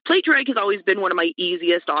 And plate drag has always been one of my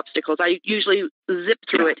easiest obstacles. I usually zip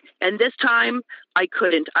through it. And this time I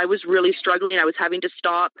couldn't. I was really struggling. I was having to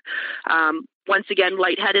stop. once again,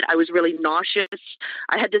 lightheaded. I was really nauseous.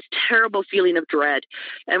 I had this terrible feeling of dread.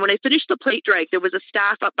 And when I finished the plate drag, there was a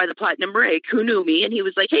staff up by the Platinum Rig who knew me, and he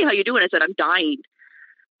was like, "Hey, how you doing?" I said, "I'm dying."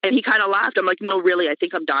 And he kind of laughed. I'm like, "No, really, I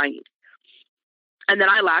think I'm dying." And then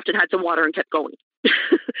I laughed and had some water and kept going.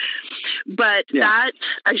 But that,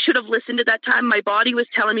 I should have listened at that time. My body was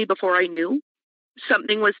telling me before I knew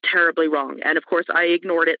something was terribly wrong. And of course I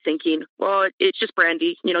ignored it, thinking, well, it's just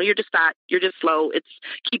brandy. You know, you're just fat. You're just slow.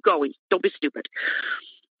 Keep going. Don't be stupid.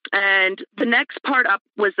 And the next part up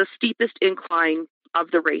was the steepest incline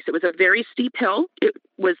of the race. It was a very steep hill. It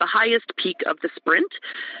was the highest peak of the sprint.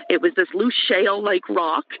 It was this loose shale-like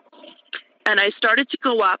rock. And I started to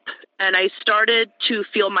go up, and I started to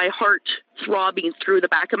feel my heart throbbing through the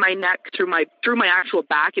back of my neck, through my actual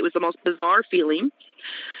back. It was the most bizarre feeling.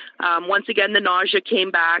 Once again, the nausea came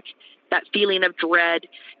back, that feeling of dread.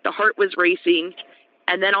 The heart was racing.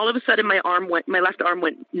 And then all of a sudden my left arm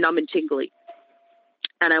went numb and tingly.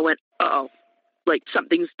 And I went, uh-oh, like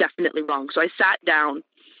something's definitely wrong. So I sat down.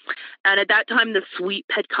 And at that time, the sweep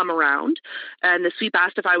had come around, and the sweep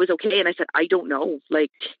asked if I was okay. And I said, I don't know.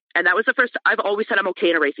 And that was the first, I've always said I'm okay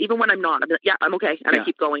in a race. Even when I'm not, I'm like, yeah, I'm okay. And I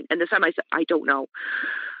keep going. And this time I said, I don't know.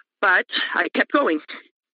 But I kept going.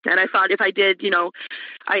 And I thought if I did,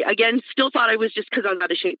 I again still thought I was just because I was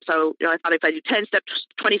out of shape. So, I thought if I do 10 steps,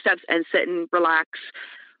 20 steps and sit and relax.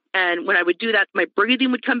 And when I would do that, my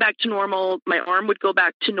breathing would come back to normal. My arm would go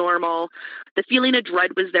back to normal. The feeling of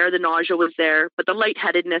dread was there. The nausea was there, but the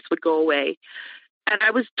lightheadedness would go away. And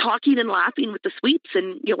I was talking and laughing with the sweeps,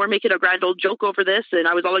 and we're making a grand old joke over this. And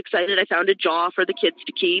I was all excited. I found a jaw for the kids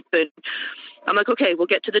to keep. And I'm like, okay, we'll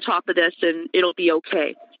get to the top of this and it'll be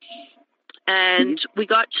okay. And we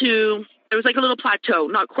got to, there was like a little plateau,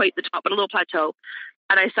 not quite the top, but a little plateau.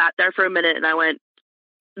 And I sat there for a minute and I went,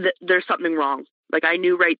 there's something wrong. Like I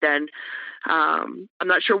knew right then. I'm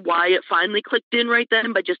not sure why it finally clicked in right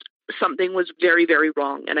then, but just something was very, very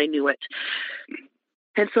wrong. And I knew it.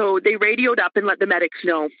 And so they radioed up and let the medics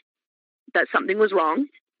know that something was wrong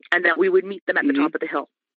and that we would meet them at the top of the hill.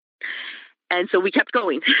 And so we kept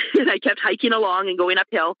going and I kept hiking along and going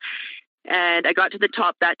uphill. And I got to the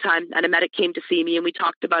top that time and a medic came to see me and we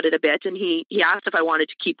talked about it a bit. And he asked if I wanted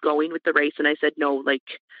to keep going with the race. And I said, no,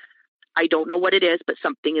 I don't know what it is, but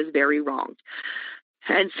something is very wrong.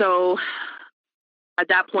 And so at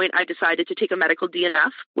that point, I decided to take a medical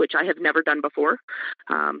DNF, which I have never done before.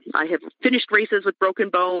 I have finished races with broken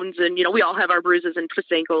bones and, we all have our bruises and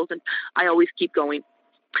twisted ankles and I always keep going.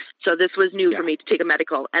 So this was new for me to take a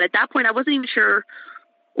medical. And at that point, I wasn't even sure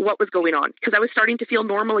what was going on because I was starting to feel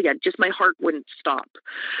normal again. Just my heart wouldn't stop.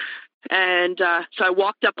 And so I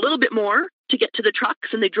walked up a little bit more to get to the trucks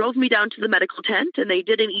and they drove me down to the medical tent and they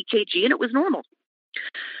did an EKG and it was normal.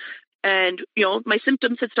 And, my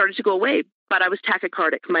symptoms had started to go away, but I was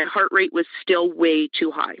tachycardic. My heart rate was still way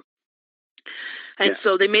too high. And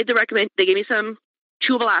so they made they gave me some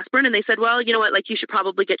chewable aspirin and they said, well, you know what, you should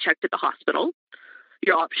probably get checked at the hospital.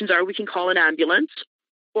 Your options are we can call an ambulance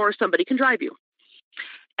or somebody can drive you.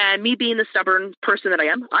 And me being the stubborn person that I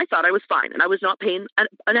am, I thought I was fine and I was not paying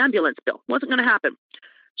an ambulance bill. It wasn't going to happen.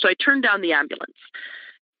 So I turned down the ambulance.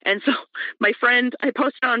 And so my friend, I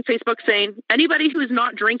posted on Facebook saying, anybody who is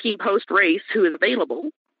not drinking post-race who is available,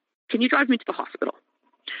 can you drive me to the hospital?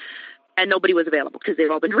 And nobody was available because they've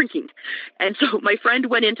all been drinking. And so my friend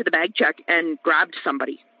went into the bag check and grabbed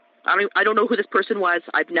somebody. I don't know who this person was.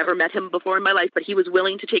 I've never met him before in my life, but he was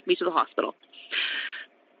willing to take me to the hospital.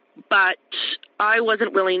 But I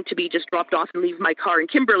wasn't willing to be just dropped off and leave my car in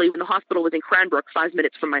Kimberley when the hospital was in Cranbrook, 5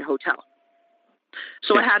 minutes from my hotel.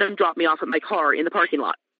 So I had him drop me off at my car in the parking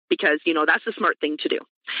lot because, that's the smart thing to do.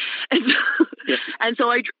 And so, and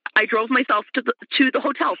so I drove myself to the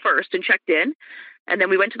hotel first and checked in. And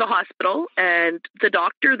then we went to the hospital and the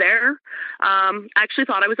doctor there actually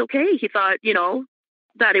thought I was okay. He thought,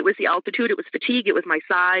 that it was the altitude, it was fatigue, it was my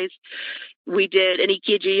size. We did an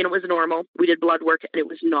EKG and it was normal. We did blood work and it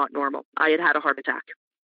was not normal. I had a heart attack.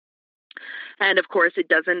 And of course, it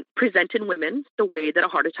doesn't present in women the way that a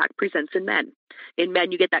heart attack presents in men. In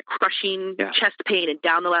men, you get that crushing chest pain and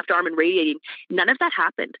down the left arm and radiating. None of that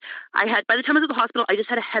happened. By the time I was at the hospital, I just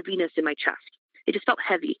had a heaviness in my chest. It just felt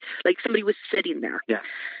heavy, like somebody was sitting there. Yeah.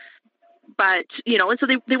 But, and so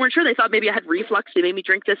they weren't sure. They thought maybe I had reflux. They made me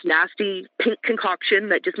drink this nasty pink concoction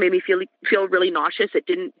that just made me feel really nauseous. It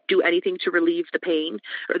didn't do anything to relieve the pain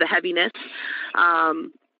or the heaviness.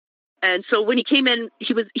 And so when he came in,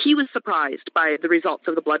 he was surprised by the results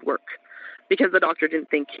of the blood work because the doctor didn't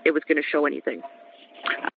think it was going to show anything.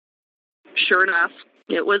 Sure enough,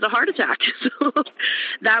 It was a heart attack. So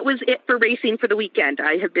that was it for racing for the weekend.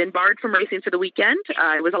 I have been barred from racing for the weekend.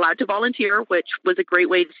 I was allowed to volunteer, which was a great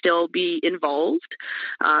way to still be involved.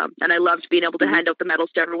 And I loved being able to hand out the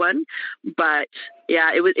medals to everyone. But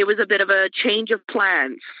yeah, it was a bit of a change of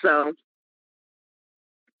plans. So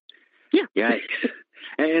yeah. Yeah.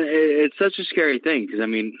 And it's such a scary thing because, I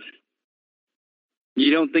mean,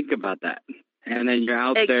 you don't think about that. And then you're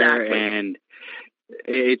out there and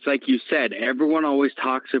it's like you said, everyone always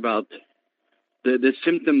talks about the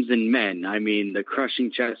symptoms in men. I mean, the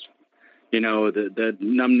crushing chest, the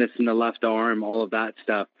numbness in the left arm, all of that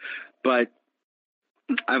stuff. But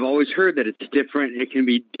I've always heard that it's different. It can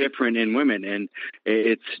be different in women. And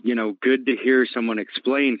it's, good to hear someone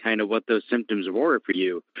explain kind of what those symptoms were for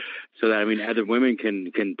you so that, I mean, other women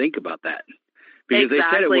can think about that. Because they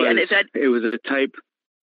said it was a type...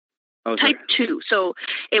 Type 2. So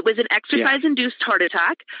it was an exercise-induced heart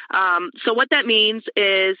attack. So what that means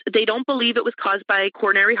is they don't believe it was caused by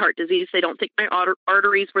coronary heart disease. They don't think my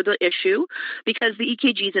arteries were the issue because the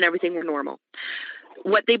EKGs and everything were normal.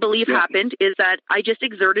 What they believe happened is that I just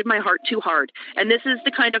exerted my heart too hard. And this is the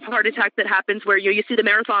kind of heart attack that happens where you see the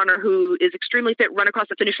marathoner who is extremely fit run across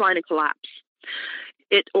the finish line and collapse.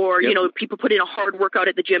 People put in a hard workout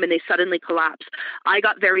at the gym and they suddenly collapse. I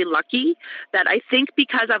got very lucky that I think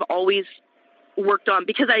because I've always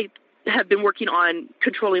because I have been working on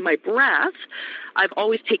controlling my breath, I've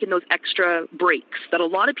always taken those extra breaks that a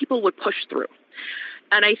lot of people would push through.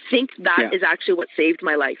 And I think that is actually what saved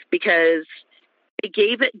my life because it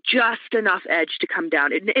gave it just enough edge to come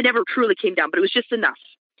down. It never truly came down, but it was just enough,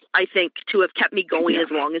 I think, to have kept me going as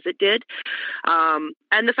long as it did.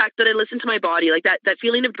 And the fact that I listened to my body, like that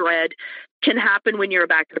feeling of dread can happen when you're a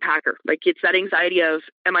backpacker. Like it's that anxiety of,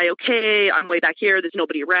 am I okay? I'm way back here. There's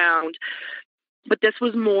nobody around. But this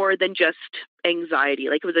was more than just anxiety.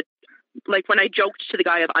 Like it was like when I joked to the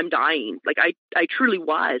guy of I'm dying, like I truly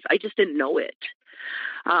was, I just didn't know it.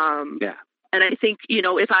 And I think,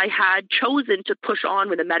 if I had chosen to push on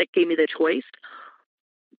when the medic gave me the choice,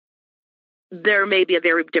 there may be a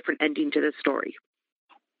very different ending to this story.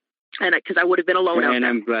 And because I would have been alone out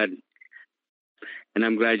there.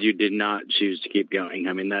 I'm glad you did not choose to keep going.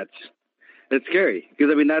 I mean, that's scary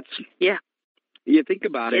because, I mean, you think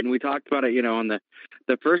about it, and we talked about it, on the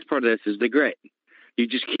first part of this is the grit. You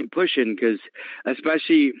just keep pushing because,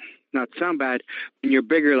 especially, not to sound bad, when you're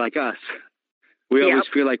bigger like us, we always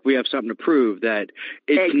feel like we have something to prove that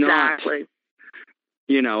it's not,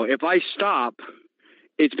 if I stop,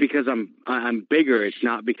 it's because I'm bigger. It's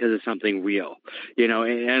not because of something real,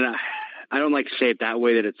 and I don't like to say it that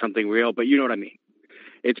way that it's something real, but you know what I mean?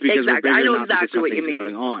 It's because we're bigger, I know not exactly because what you mean.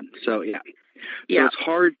 going on. So, So it's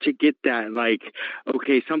hard to get that, like,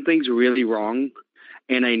 okay, something's really wrong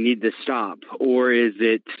and I need to stop. Or is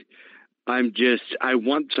it, I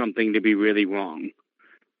want something to be really wrong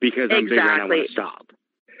because I'm bigger and I want to stop.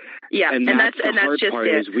 Yeah. And that's the hard part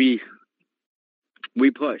is we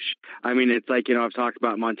push. I mean, it's like, I've talked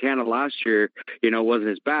about Montana last year, it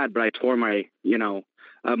wasn't as bad, but I tore my,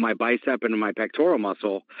 my bicep and my pectoral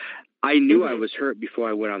muscle. I knew I was hurt before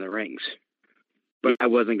I went on the rings, but I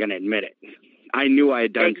wasn't going to admit it. I knew I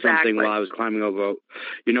had done something while I was climbing over,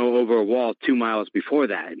 over a wall 2 miles before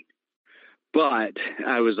that. But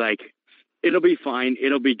I was like, it'll be fine.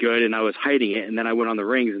 It'll be good. And I was hiding it. And then I went on the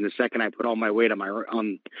rings. And the second I put all my weight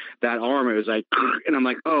on that arm, it was like, and I'm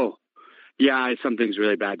like, oh, yeah, something's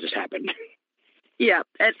really bad just happened. Yeah.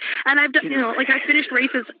 And I've done, I finished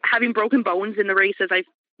races having broken bones in the races. I've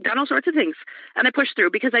done all sorts of things. And I pushed through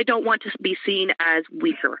because I don't want to be seen as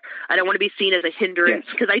weaker. I don't want to be seen as a hindrance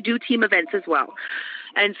because I do team events as well.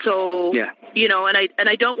 And so, and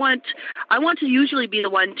I don't want, I want to usually be the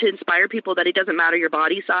one to inspire people that it doesn't matter your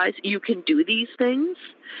body size. You can do these things.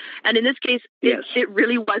 And in this case, it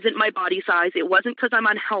really wasn't my body size. It wasn't because I'm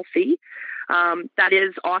unhealthy. That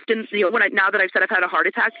is often, now that I've said I've had a heart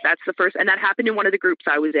attack, that's the first, and that happened in one of the groups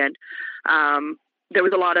I was in. There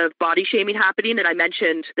was a lot of body shaming happening, and I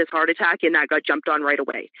mentioned this heart attack, and that got jumped on right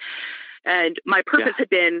away. And my purpose had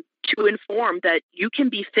been to inform that you can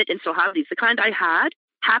be fit and still have these. The kind I had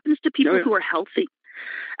happens to people who are healthy.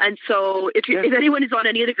 And so if anyone is on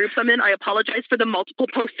any of the groups I'm in, I apologize for the multiple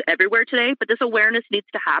posts everywhere today, but this awareness needs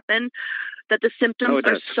to happen that the symptoms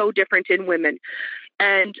are so different in women.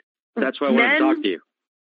 And that's why I want to talk to you.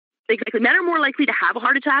 Exactly. Men are more likely to have a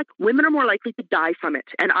heart attack. Women are more likely to die from it.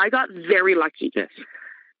 And I got very lucky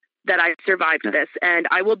that I survived this. And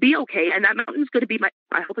I will be okay. And that mountain's going to be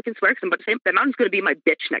I hope I can swear because I'm about to say, that mountain's going to be my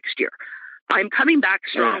bitch next year. I'm coming back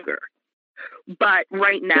stronger. But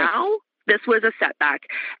right now, this was a setback.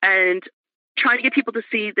 And trying to get people to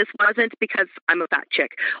see this wasn't because I'm a fat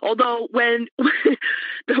chick. Although when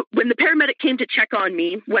the paramedic came to check on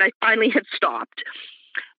me, when I finally had stopped,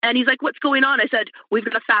 and he's like, "What's going on?" I said, "We've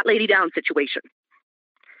got a fat lady down situation."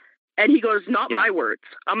 And he goes, "Not my words."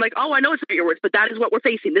 I'm like, "Oh, I know it's not your words, but that is what we're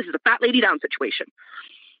facing. This is a fat lady down situation."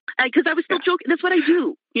 Because I was still joking. That's what I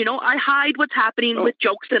do. You know, I hide what's happening with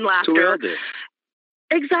jokes and laughter. So we all do.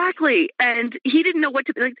 Exactly. And he didn't know what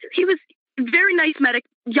to, like, he was a very nice medic,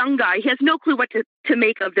 young guy. He has no clue what to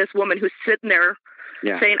make of this woman who's sitting there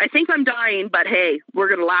saying, "I think I'm dying, but hey, we're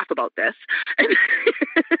going to laugh about this."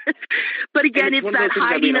 But again, it's that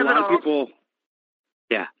hiding of it all.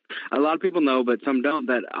 A lot of people know, but some don't,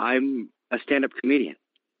 that I'm a stand-up comedian.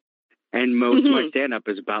 And most of my stand-up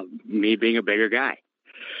is about me being a bigger guy.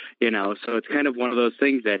 You know, so it's kind of one of those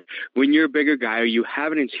things that when you're a bigger guy or you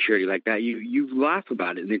have an insecurity like that, you laugh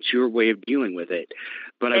about it and it's your way of dealing with it.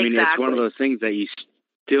 But I mean, it's one of those things that you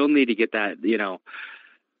still need to get that, you know,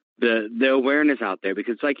 the awareness out there,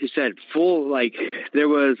 because like you said, there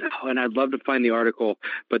was, and I'd love to find the article,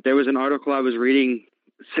 but there was an article I was reading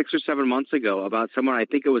 6 or 7 months ago about someone, I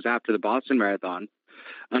think it was after the Boston Marathon,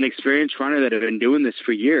 an experienced runner that had been doing this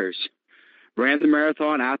for years. Ran the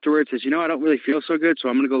marathon afterwards, says, "You know, I don't really feel so good, so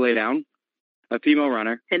I'm going to go lay down." A female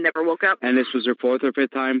runner. And never woke up. And this was her 4th or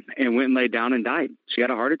 5th time, and went and laid down and died. She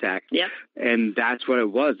had a heart attack. Yeah. And that's what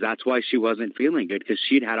it was. That's why she wasn't feeling good, because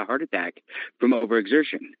she'd had a heart attack from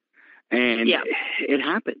overexertion. And it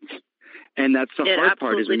happens. And that's the hard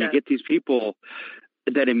part, is when you get these people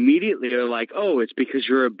that immediately are like, "Oh, it's because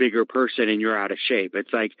you're a bigger person and you're out of shape."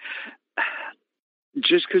 It's like,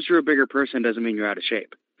 just because you're a bigger person doesn't mean you're out of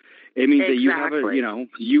shape. It means that you have a, you know,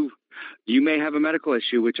 you may have a medical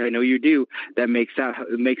issue, which I know you do, that makes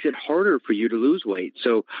it harder for you to lose weight.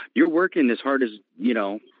 So you're working as hard as, you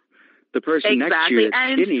know, the person next to you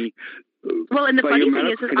that's skinny. Well, and the funny thing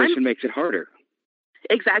is condition makes it harder.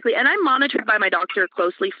 Exactly. And I'm monitored by my doctor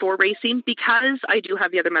closely for racing because I do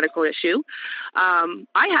have the other medical issue.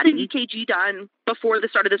 I had an EKG done before the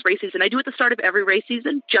start of this race season. I do at the start of every race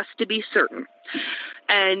season just to be certain.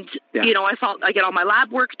 And, you know, I get all my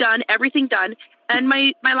lab work done, everything done. And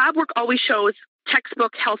my lab work always shows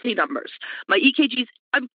textbook healthy numbers. My EKGs,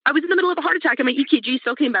 I was in the middle of a heart attack and my EKG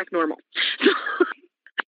still came back normal.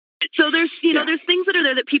 So there's, you know, there's things that are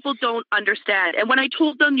there that people don't understand. And when I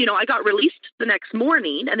told them, you know, I got released the next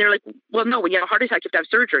morning, and they're like, "Well, no, when you have a heart attack, you have to have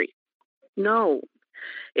surgery." No,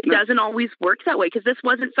 it doesn't always work that way, because this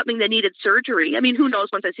wasn't something that needed surgery. I mean, who knows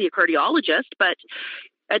once I see a cardiologist, but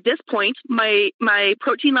at this point, my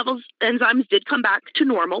protein levels, enzymes did come back to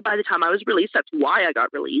normal by the time I was released. That's why I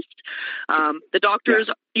got released. The doctors,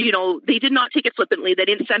 you know, they did not take it flippantly. They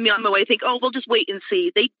didn't send me on my way, think, "Oh, we'll just wait and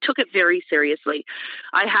see." They took it very seriously.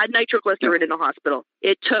 I had nitroglycerin in the hospital.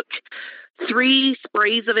 It took 3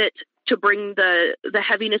 sprays of it to bring the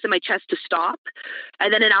heaviness in my chest to stop.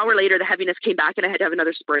 And then an hour later, the heaviness came back and I had to have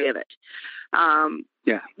another spray of it.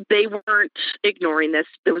 They weren't ignoring this.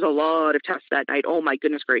 There was a lot of tests that night. Oh my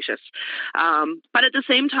goodness gracious. But at the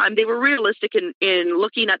same time, they were realistic in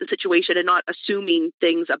looking at the situation and not assuming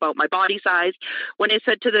things about my body size. When I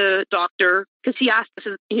said to the doctor, because he asked,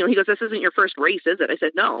 he goes, "This isn't your first race, is it?" I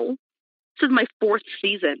said, "No, this is my 4th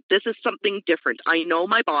season. This is something different. I know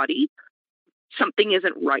my body. Something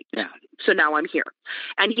isn't right. So now I'm here."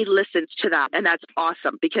 And he listens to that. And that's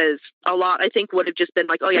awesome, because a lot, I think, would have just been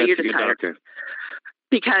like, "Oh yeah, you're just tired." Doctor.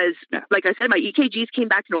 Because like I said, my EKGs came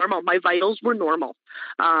back normal. My vitals were normal.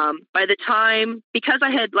 By the time, because I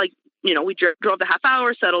had, like, you know, we drove the half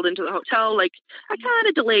hour, settled into the hotel, like, I kind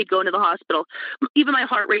of delayed going to the hospital. Even my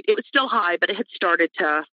heart rate, it was still high, but it had started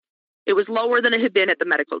to, it was lower than it had been at the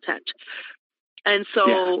medical tent. And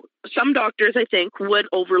so some doctors, I think, would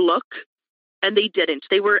overlook, and they didn't.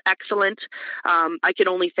 They were excellent. I can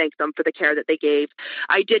only thank them for the care that they gave.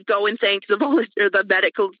 I did go and thank the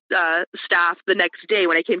medical staff the next day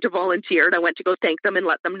when I came to volunteer, and I went to go thank them and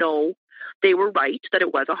let them know they were right, that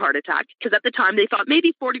it was a heart attack. Because at the time they thought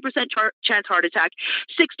maybe 40% chance heart attack,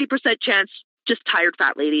 60% chance just tired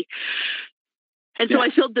fat lady. And so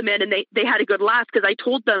I filled them in, and they had a good laugh, because I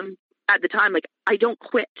told them at the time, like, I don't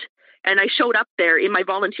quit. And I showed up there in my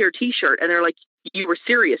volunteer T-shirt, and they're like, "You were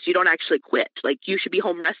serious. You don't actually quit. Like, you should be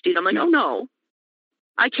home resting." I'm like, "Oh, no.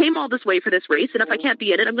 I came all this way for this race, and if I can't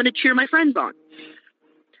be in it, I'm going to cheer my friends on."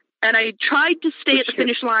 And I tried to stay at the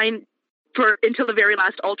finish line until the very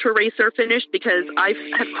last ultra racer finished, because I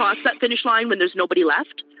have crossed that finish line when there's nobody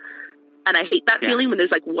left. And I hate that feeling when there's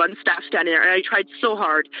like one staff standing there. And I tried so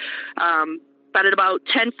hard. But at about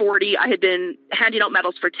 10:40, I had been handing out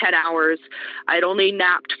medals for 10 hours. I had only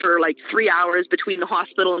napped for like 3 hours between the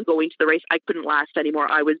hospital and going to the race. I couldn't last anymore.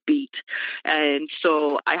 I was beat. And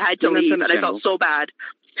so I had to leave, and I felt so bad.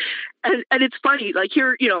 And it's funny, like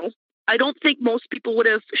here, you know, I don't think most people would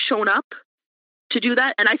have shown up to do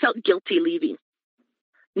that. And I felt guilty leaving,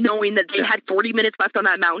 knowing that they had 40 minutes left on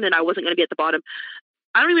that mountain and I wasn't going to be at the bottom.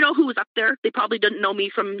 I don't even know who was up there. They probably didn't know me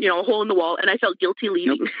from, you know, a hole in the wall, and I felt guilty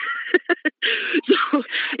leaving. Nope. So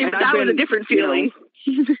that was a different feeling.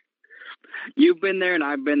 You know, you've been there and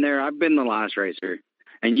I've been there. I've been the last racer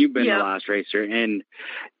and you've been the last racer. And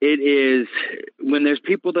it is, when there's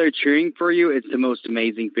people that are cheering for you, it's the most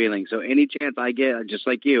amazing feeling. So any chance I get, just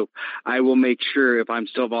like you, I will make sure, if I'm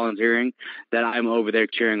still volunteering, that I'm over there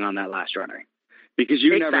cheering on that last runner, because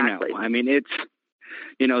you never know. I mean, it's,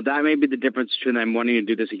 you know, that may be the difference between them wanting to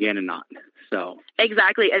do this again and not. So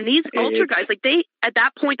exactly. And these ultra guys, like they, at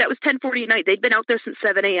that point, that was 10:40 at night. They'd been out there since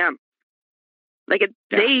 7 a.m. Like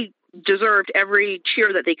they deserved every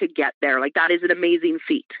cheer that they could get there. Like that is an amazing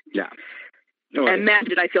feat. Yeah. And man,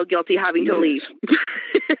 did I feel guilty having to leave.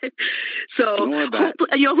 So,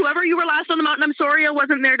 you know, whoever you were last on the mountain, I'm sorry I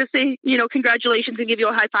wasn't there to say, you know, congratulations and give you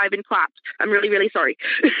a high five and clap. I'm really, really sorry.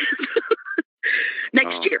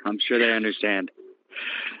 Next year. I'm sure they understand.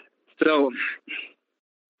 So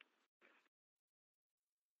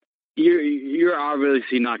you're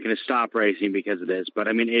obviously not going to stop racing because of this, but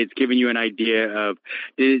I mean, it's giving you an idea of,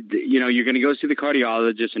 you know, you're going to go see the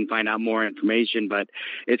cardiologist and find out more information, but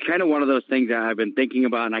it's kind of one of those things that I've been thinking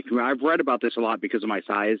about, and I've read about this a lot because of my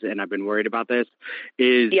size, and I've been worried about this,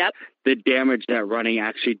 is the damage that running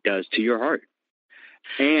actually does to your heart.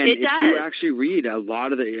 And if you actually read a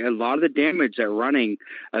lot of the damage that running,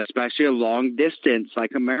 especially a long distance like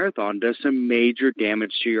a marathon, does some major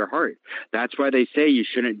damage to your heart. That's why they say you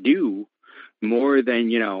shouldn't do more than,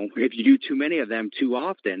 you know, if you do too many of them too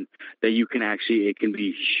often, that you can actually, it can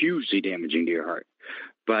be hugely damaging to your heart.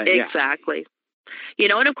 But exactly. You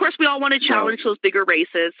know, and of course we all want to challenge those bigger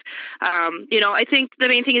races. You know, I think the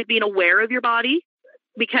main thing is being aware of your body,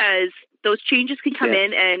 because those changes can come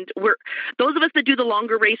in, and those of us that do the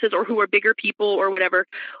longer races or who are bigger people or whatever,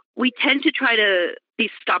 we tend to try to be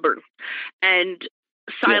stubborn and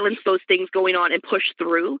silence those things going on and push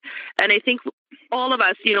through. And I think all of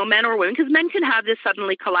us, you know, men or women, because men can have this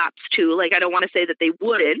suddenly collapse too. Like, I don't want to say that they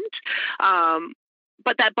wouldn't,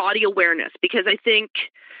 but that body awareness, because I think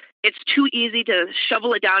it's too easy to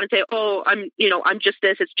shovel it down and say, oh, I'm just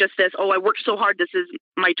this, it's just this. Oh, I worked so hard. This is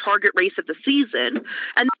my target race of the season.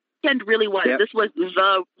 And weekend really was. This was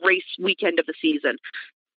the race weekend of the season,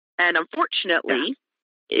 and unfortunately,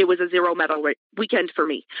 it was a 0 medal weekend for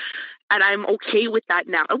me, and I'm okay with that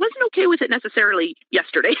now. I wasn't okay with it necessarily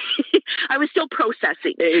yesterday. I was still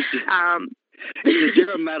processing. It's a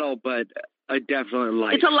 0 medal, but a definite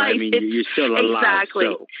life. It's a life. I mean, you're still alive.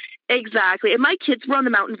 Exactly. And my kids were on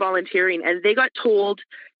the mountain volunteering, and they got told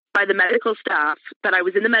by the medical staff that I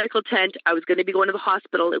was in the medical tent, I was going to be going to the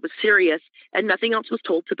hospital, it was serious, and nothing else was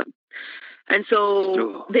told to them. And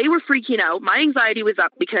so they were freaking out. My anxiety was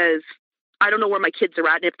up because I don't know where my kids are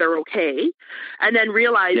at and if they're okay. And then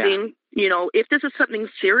realizing, you know, if this is something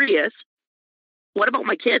serious, what about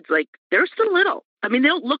my kids? Like, they're still little. I mean, they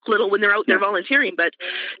don't look little when they're out there volunteering, but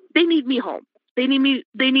they need me home. They need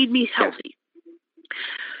me healthy.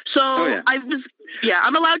 So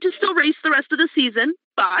I'm allowed to still race the rest of the season,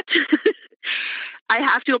 but I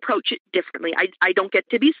have to approach it differently. I don't get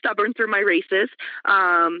to be stubborn through my races.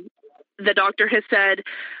 The doctor has said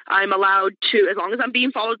I'm allowed to, as long as I'm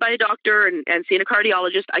being followed by a doctor and seeing a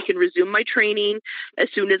cardiologist, I can resume my training as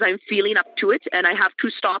soon as I'm feeling up to it. And I have to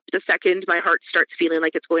stop the second my heart starts feeling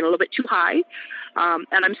like it's going a little bit too high.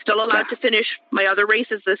 And I'm still allowed to finish my other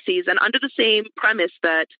races this season under the same premise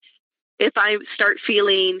that if I start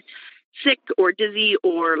feeling sick or dizzy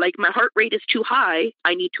or like my heart rate is too high,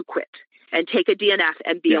 I need to quit and take a DNF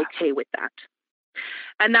and be okay with that.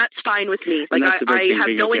 And that's fine with me. Like, I have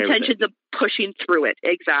no intentions of pushing through it.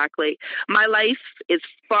 Exactly. My life is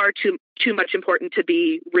far too much important to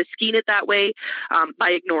be risking it that way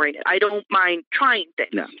by ignoring it. I don't mind trying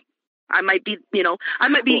things. No. I might be,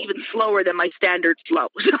 even slower than my standard slow.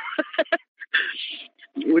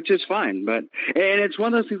 Which is fine, and it's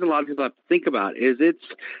one of those things a lot of people have to think about, is this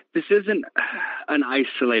isn't an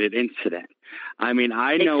isolated incident. I mean,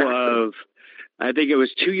 I know of, I think it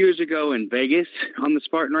was 2 years ago in Vegas on the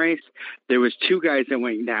Spartan race, there was 2 guys that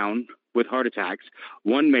went down with heart attacks.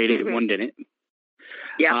 One made it, one didn't.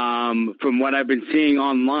 Yeah. From what I've been seeing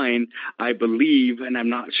online, I believe, and I'm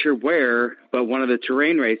not sure where, but one of the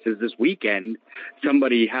terrain races this weekend,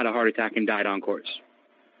 somebody had a heart attack and died on course.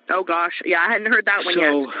 Oh gosh, yeah, I hadn't heard that one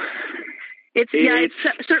yet. It's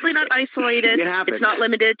certainly not isolated. It happens. It's not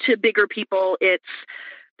limited to bigger people.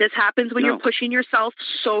 This happens when you're pushing yourself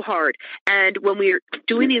so hard. And when we're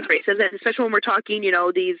doing these races, and especially when we're talking,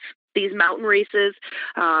 these mountain races,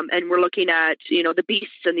 and we're looking at, the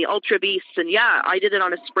beasts and the ultra beasts. And I did it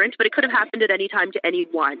on a sprint, but it could have happened at any time to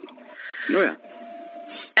anyone. Oh, yeah.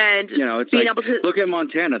 And it's being able to look at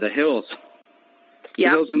Montana, the hills. The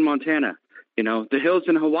hills in Montana. The hills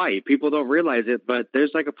in Hawaii. People don't realize it, but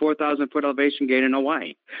there's like a 4,000-foot elevation gain in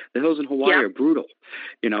Hawaii. The hills in Hawaii are brutal.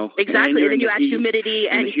 Exactly. And then you add humidity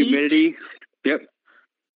and heat. Humidity. Yep.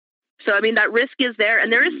 So that risk is there,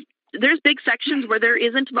 and there's big sections where there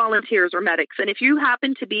isn't volunteers or medics. And if you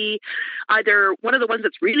happen to be either one of the ones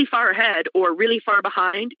that's really far ahead or really far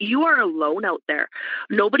behind, you are alone out there.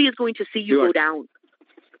 Nobody is going to see you go down.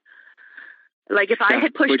 Like if I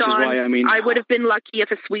had pushed on, I would have been lucky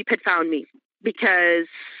if a sweep had found me because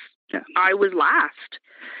I was last.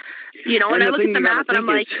 And I look at the map and I'm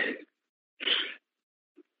like,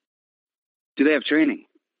 do they have training?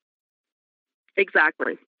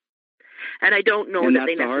 Exactly. And I don't know that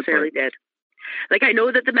they necessarily did. Like, I know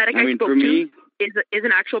that the medic I spoke to is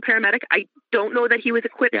an actual paramedic. I don't know that he was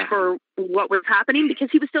equipped for what was happening because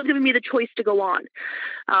he was still giving me the choice to go on.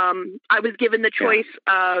 I was given the choice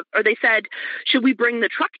or they said, should we bring the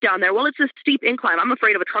truck down there? Well, it's a steep incline. I'm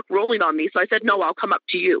afraid of a truck rolling on me. So I said, no, I'll come up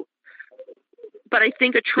to you. But I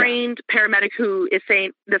think a trained paramedic who is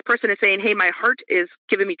saying, this person is saying, hey, my heart is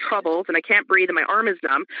giving me troubles and I can't breathe and my arm is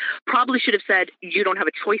numb, probably should have said, you don't have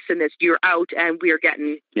a choice in this. You're out and we are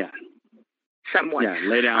getting someone. Yeah,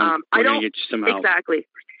 lay down. We're going to get you some help. Exactly.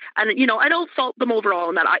 And, I don't fault them overall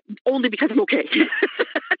in that, only because I'm okay.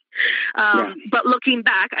 But looking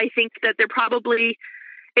back, I think that it probably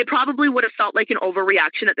would have felt like an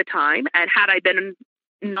overreaction at the time. And had I been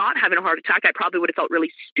not having a heart attack, I probably would have felt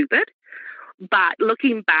really stupid. But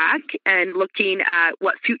looking back and looking at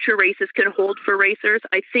what future races can hold for racers,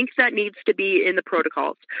 I think that needs to be in the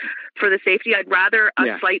protocols for the safety. I'd rather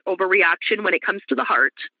a slight overreaction when it comes to the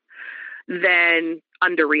heart than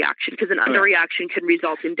underreaction, because an underreaction can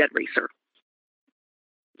result in dead racer.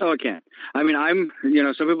 Oh, it can. I'm,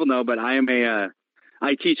 some people know, but I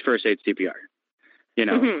teach first aid CPR.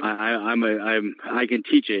 I can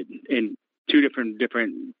teach it in two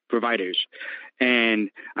different providers. And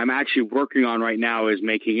I'm actually working on right now is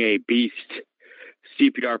making a beast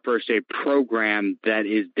CPR first aid program that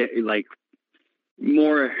is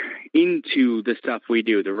more into the stuff we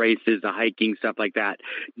do, the races, the hiking, stuff like that,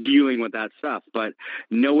 dealing with that stuff. But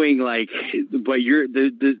knowing what you're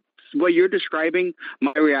describing,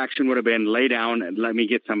 my reaction would have been lay down and let me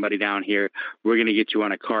get somebody down here. We're going to get you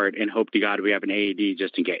on a cart and hope to God we have an AED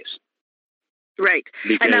just in case. Right.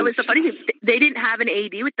 And that was the funny thing. They didn't have an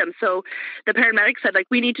AED with them. So the paramedic said,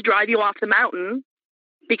 we need to drive you off the mountain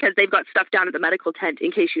because they've got stuff down at the medical tent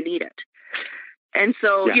in case you need it. And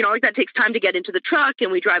so, that takes time to get into the truck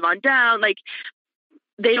and we drive on down.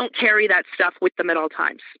 They don't carry that stuff with them at all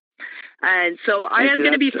times. And so I am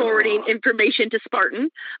going to be forwarding information to Spartan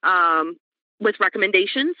with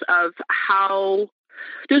recommendations of how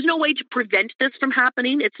there's no way to prevent this from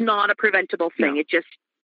happening. It's not a preventable thing. It just,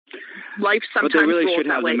 life sometimes but they really rolls should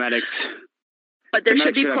that have way. The medics. But there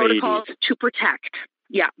should be protocols to protect.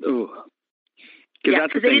 Yeah. Ooh. Because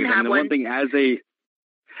that's the thing. The one thing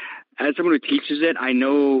as someone who teaches it, I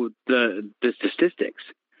know the statistics.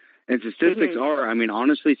 And statistics are,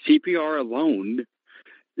 honestly, CPR alone,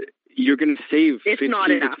 you're going to save 15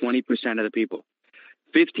 to 20% of the people.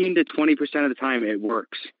 15 to 20% of the time it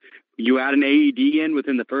works. You add an AED in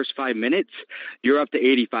within the first 5 minutes, you're up to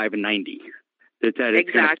 85 and 90. It's going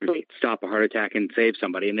to stop a heart attack and save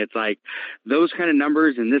somebody. And it's those kind of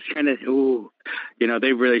numbers and this kind of,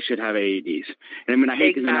 they really should have AEDs. And I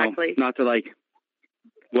hate to, not to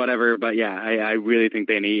whatever, but I really think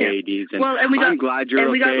they need AEDs. And I'm glad you're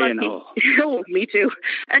okay. And me too.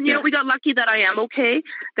 And, we got lucky that I am okay,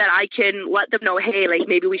 that I can let them know, hey,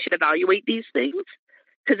 maybe we should evaluate these things.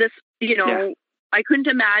 Because this, I couldn't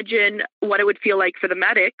imagine what it would feel like for the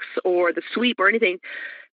medics or the sweep or anything.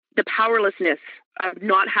 The powerlessness of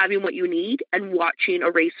not having what you need and watching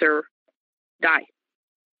a racer die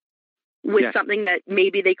with something that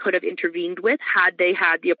maybe they could have intervened with had they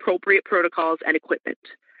had the appropriate protocols and equipment.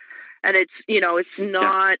 And it's, it's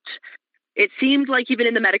not, it seemed like even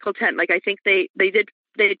in the medical tent, I think they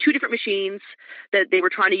had two different machines that they were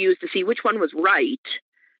trying to use to see which one was right.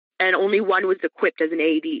 And only one was equipped as an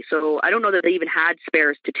AED. So I don't know that they even had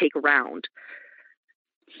spares to take around.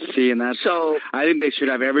 See, and I think they should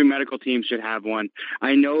have, every medical team should have one.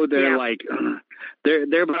 I know they're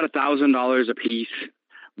they're about $1,000 a piece,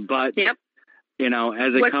 but as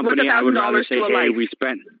a company, I would rather say, hey, we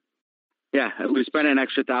spent Yeah, we spent an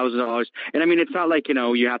extra $1,000. And I mean, it's not like,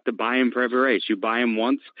 you have to buy them for every race. You buy them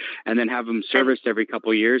once and then have them serviced every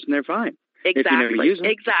couple of years and they're fine. Exactly. If you never use them.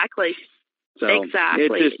 Exactly. So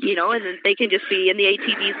exactly. And then they can just be in the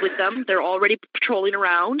ATVs with them. They're already patrolling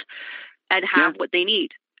around and have what they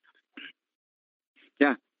need.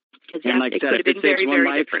 Yeah. And like I said, if it takes one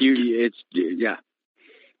life,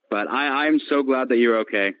 But I'm so glad that you're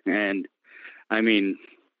okay. And I mean,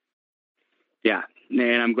 yeah.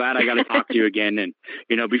 And I'm glad I got to talk to you again. And,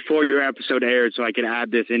 before your episode aired, so I can add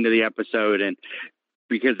this into the episode. And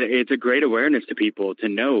because it's a great awareness to people to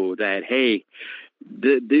know that, hey,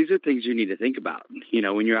 these are things you need to think about,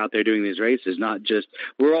 when you're out there doing these races, not just,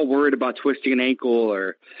 we're all worried about twisting an ankle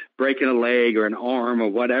or breaking a leg or an arm or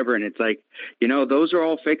whatever. And it's like, those are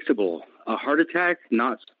all fixable. A heart attack,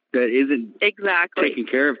 that isn't taken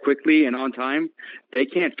care of quickly and on time, they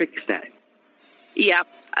can't fix that. Yeah.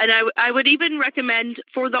 And I would even recommend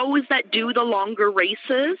for those that do the longer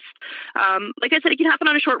races, like I said, it can happen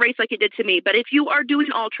on a short race like it did to me. But if you are doing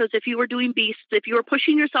ultras, if you are doing beasts, if you are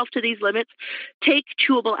pushing yourself to these limits, take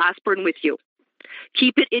chewable aspirin with you.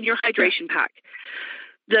 Keep it in your hydration pack.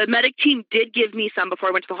 The medic team did give me some before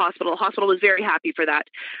I went to the hospital. The hospital was very happy for that.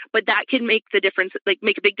 But that can make the difference,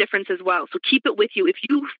 make a big difference as well. So keep it with you. If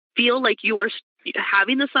you feel like you are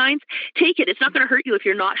having the signs, take it. It's not going to hurt you if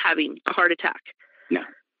you're not having a heart attack. No.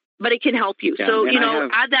 But it can help you. Yeah, so,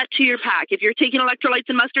 add that to your pack. If you're taking electrolytes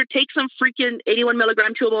and mustard, take some freaking 81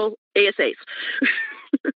 milligram chewable ASAs.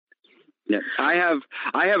 Yeah, I have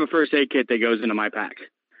a first aid kit that goes into my pack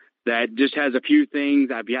that just has a few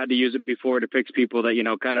things. I've had to use it before to fix people that,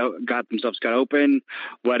 kind of got themselves cut open,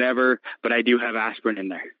 whatever. But I do have aspirin in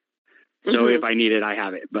there. So if I need it, I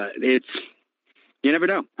have it. But you never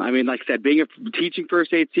know. I mean, like I said, teaching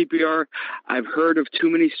first aid CPR, I've heard of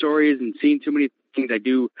too many stories and seen too many things. I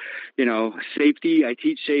do, safety. I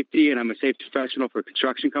teach safety, and I'm a safety professional for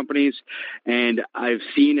construction companies. And I've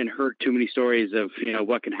seen and heard too many stories of,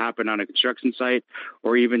 what can happen on a construction site,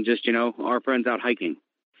 or even just, our friends out hiking.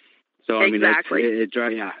 So, I mean,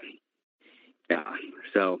 yeah.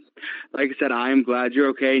 So, like I said, I'm glad you're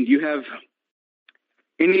okay. And do you have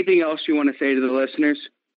anything else you want to say to the listeners?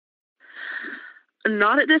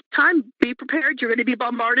 Not at this time. Be prepared. You're going to be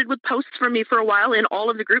bombarded with posts from me for a while in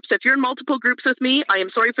all of the groups. So if you're in multiple groups with me, I am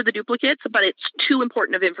sorry for the duplicates, but it's too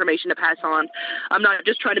important of information to pass on. I'm not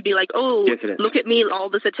just trying to be like, look at me, all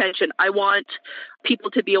this attention. I want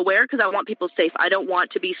people to be aware because I want people safe. I don't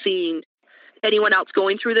want to be seeing anyone else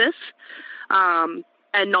going through this and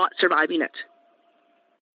not surviving it.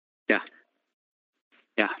 Yeah.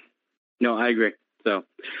 Yeah. No, I agree. So,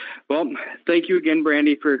 well, thank you again,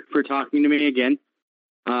 Brandy, for talking to me again.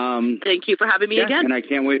 Thank you for having me again. And I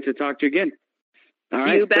can't wait to talk to you again. All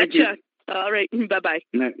right. You betcha. All right. Bye-bye.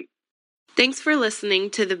 Thanks for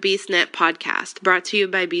listening to the BeastNet podcast, brought to you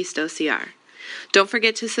by Beast OCR. Don't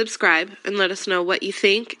forget to subscribe and let us know what you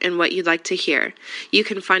think and what you'd like to hear. You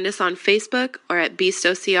can find us on Facebook or at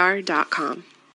beastocr.com.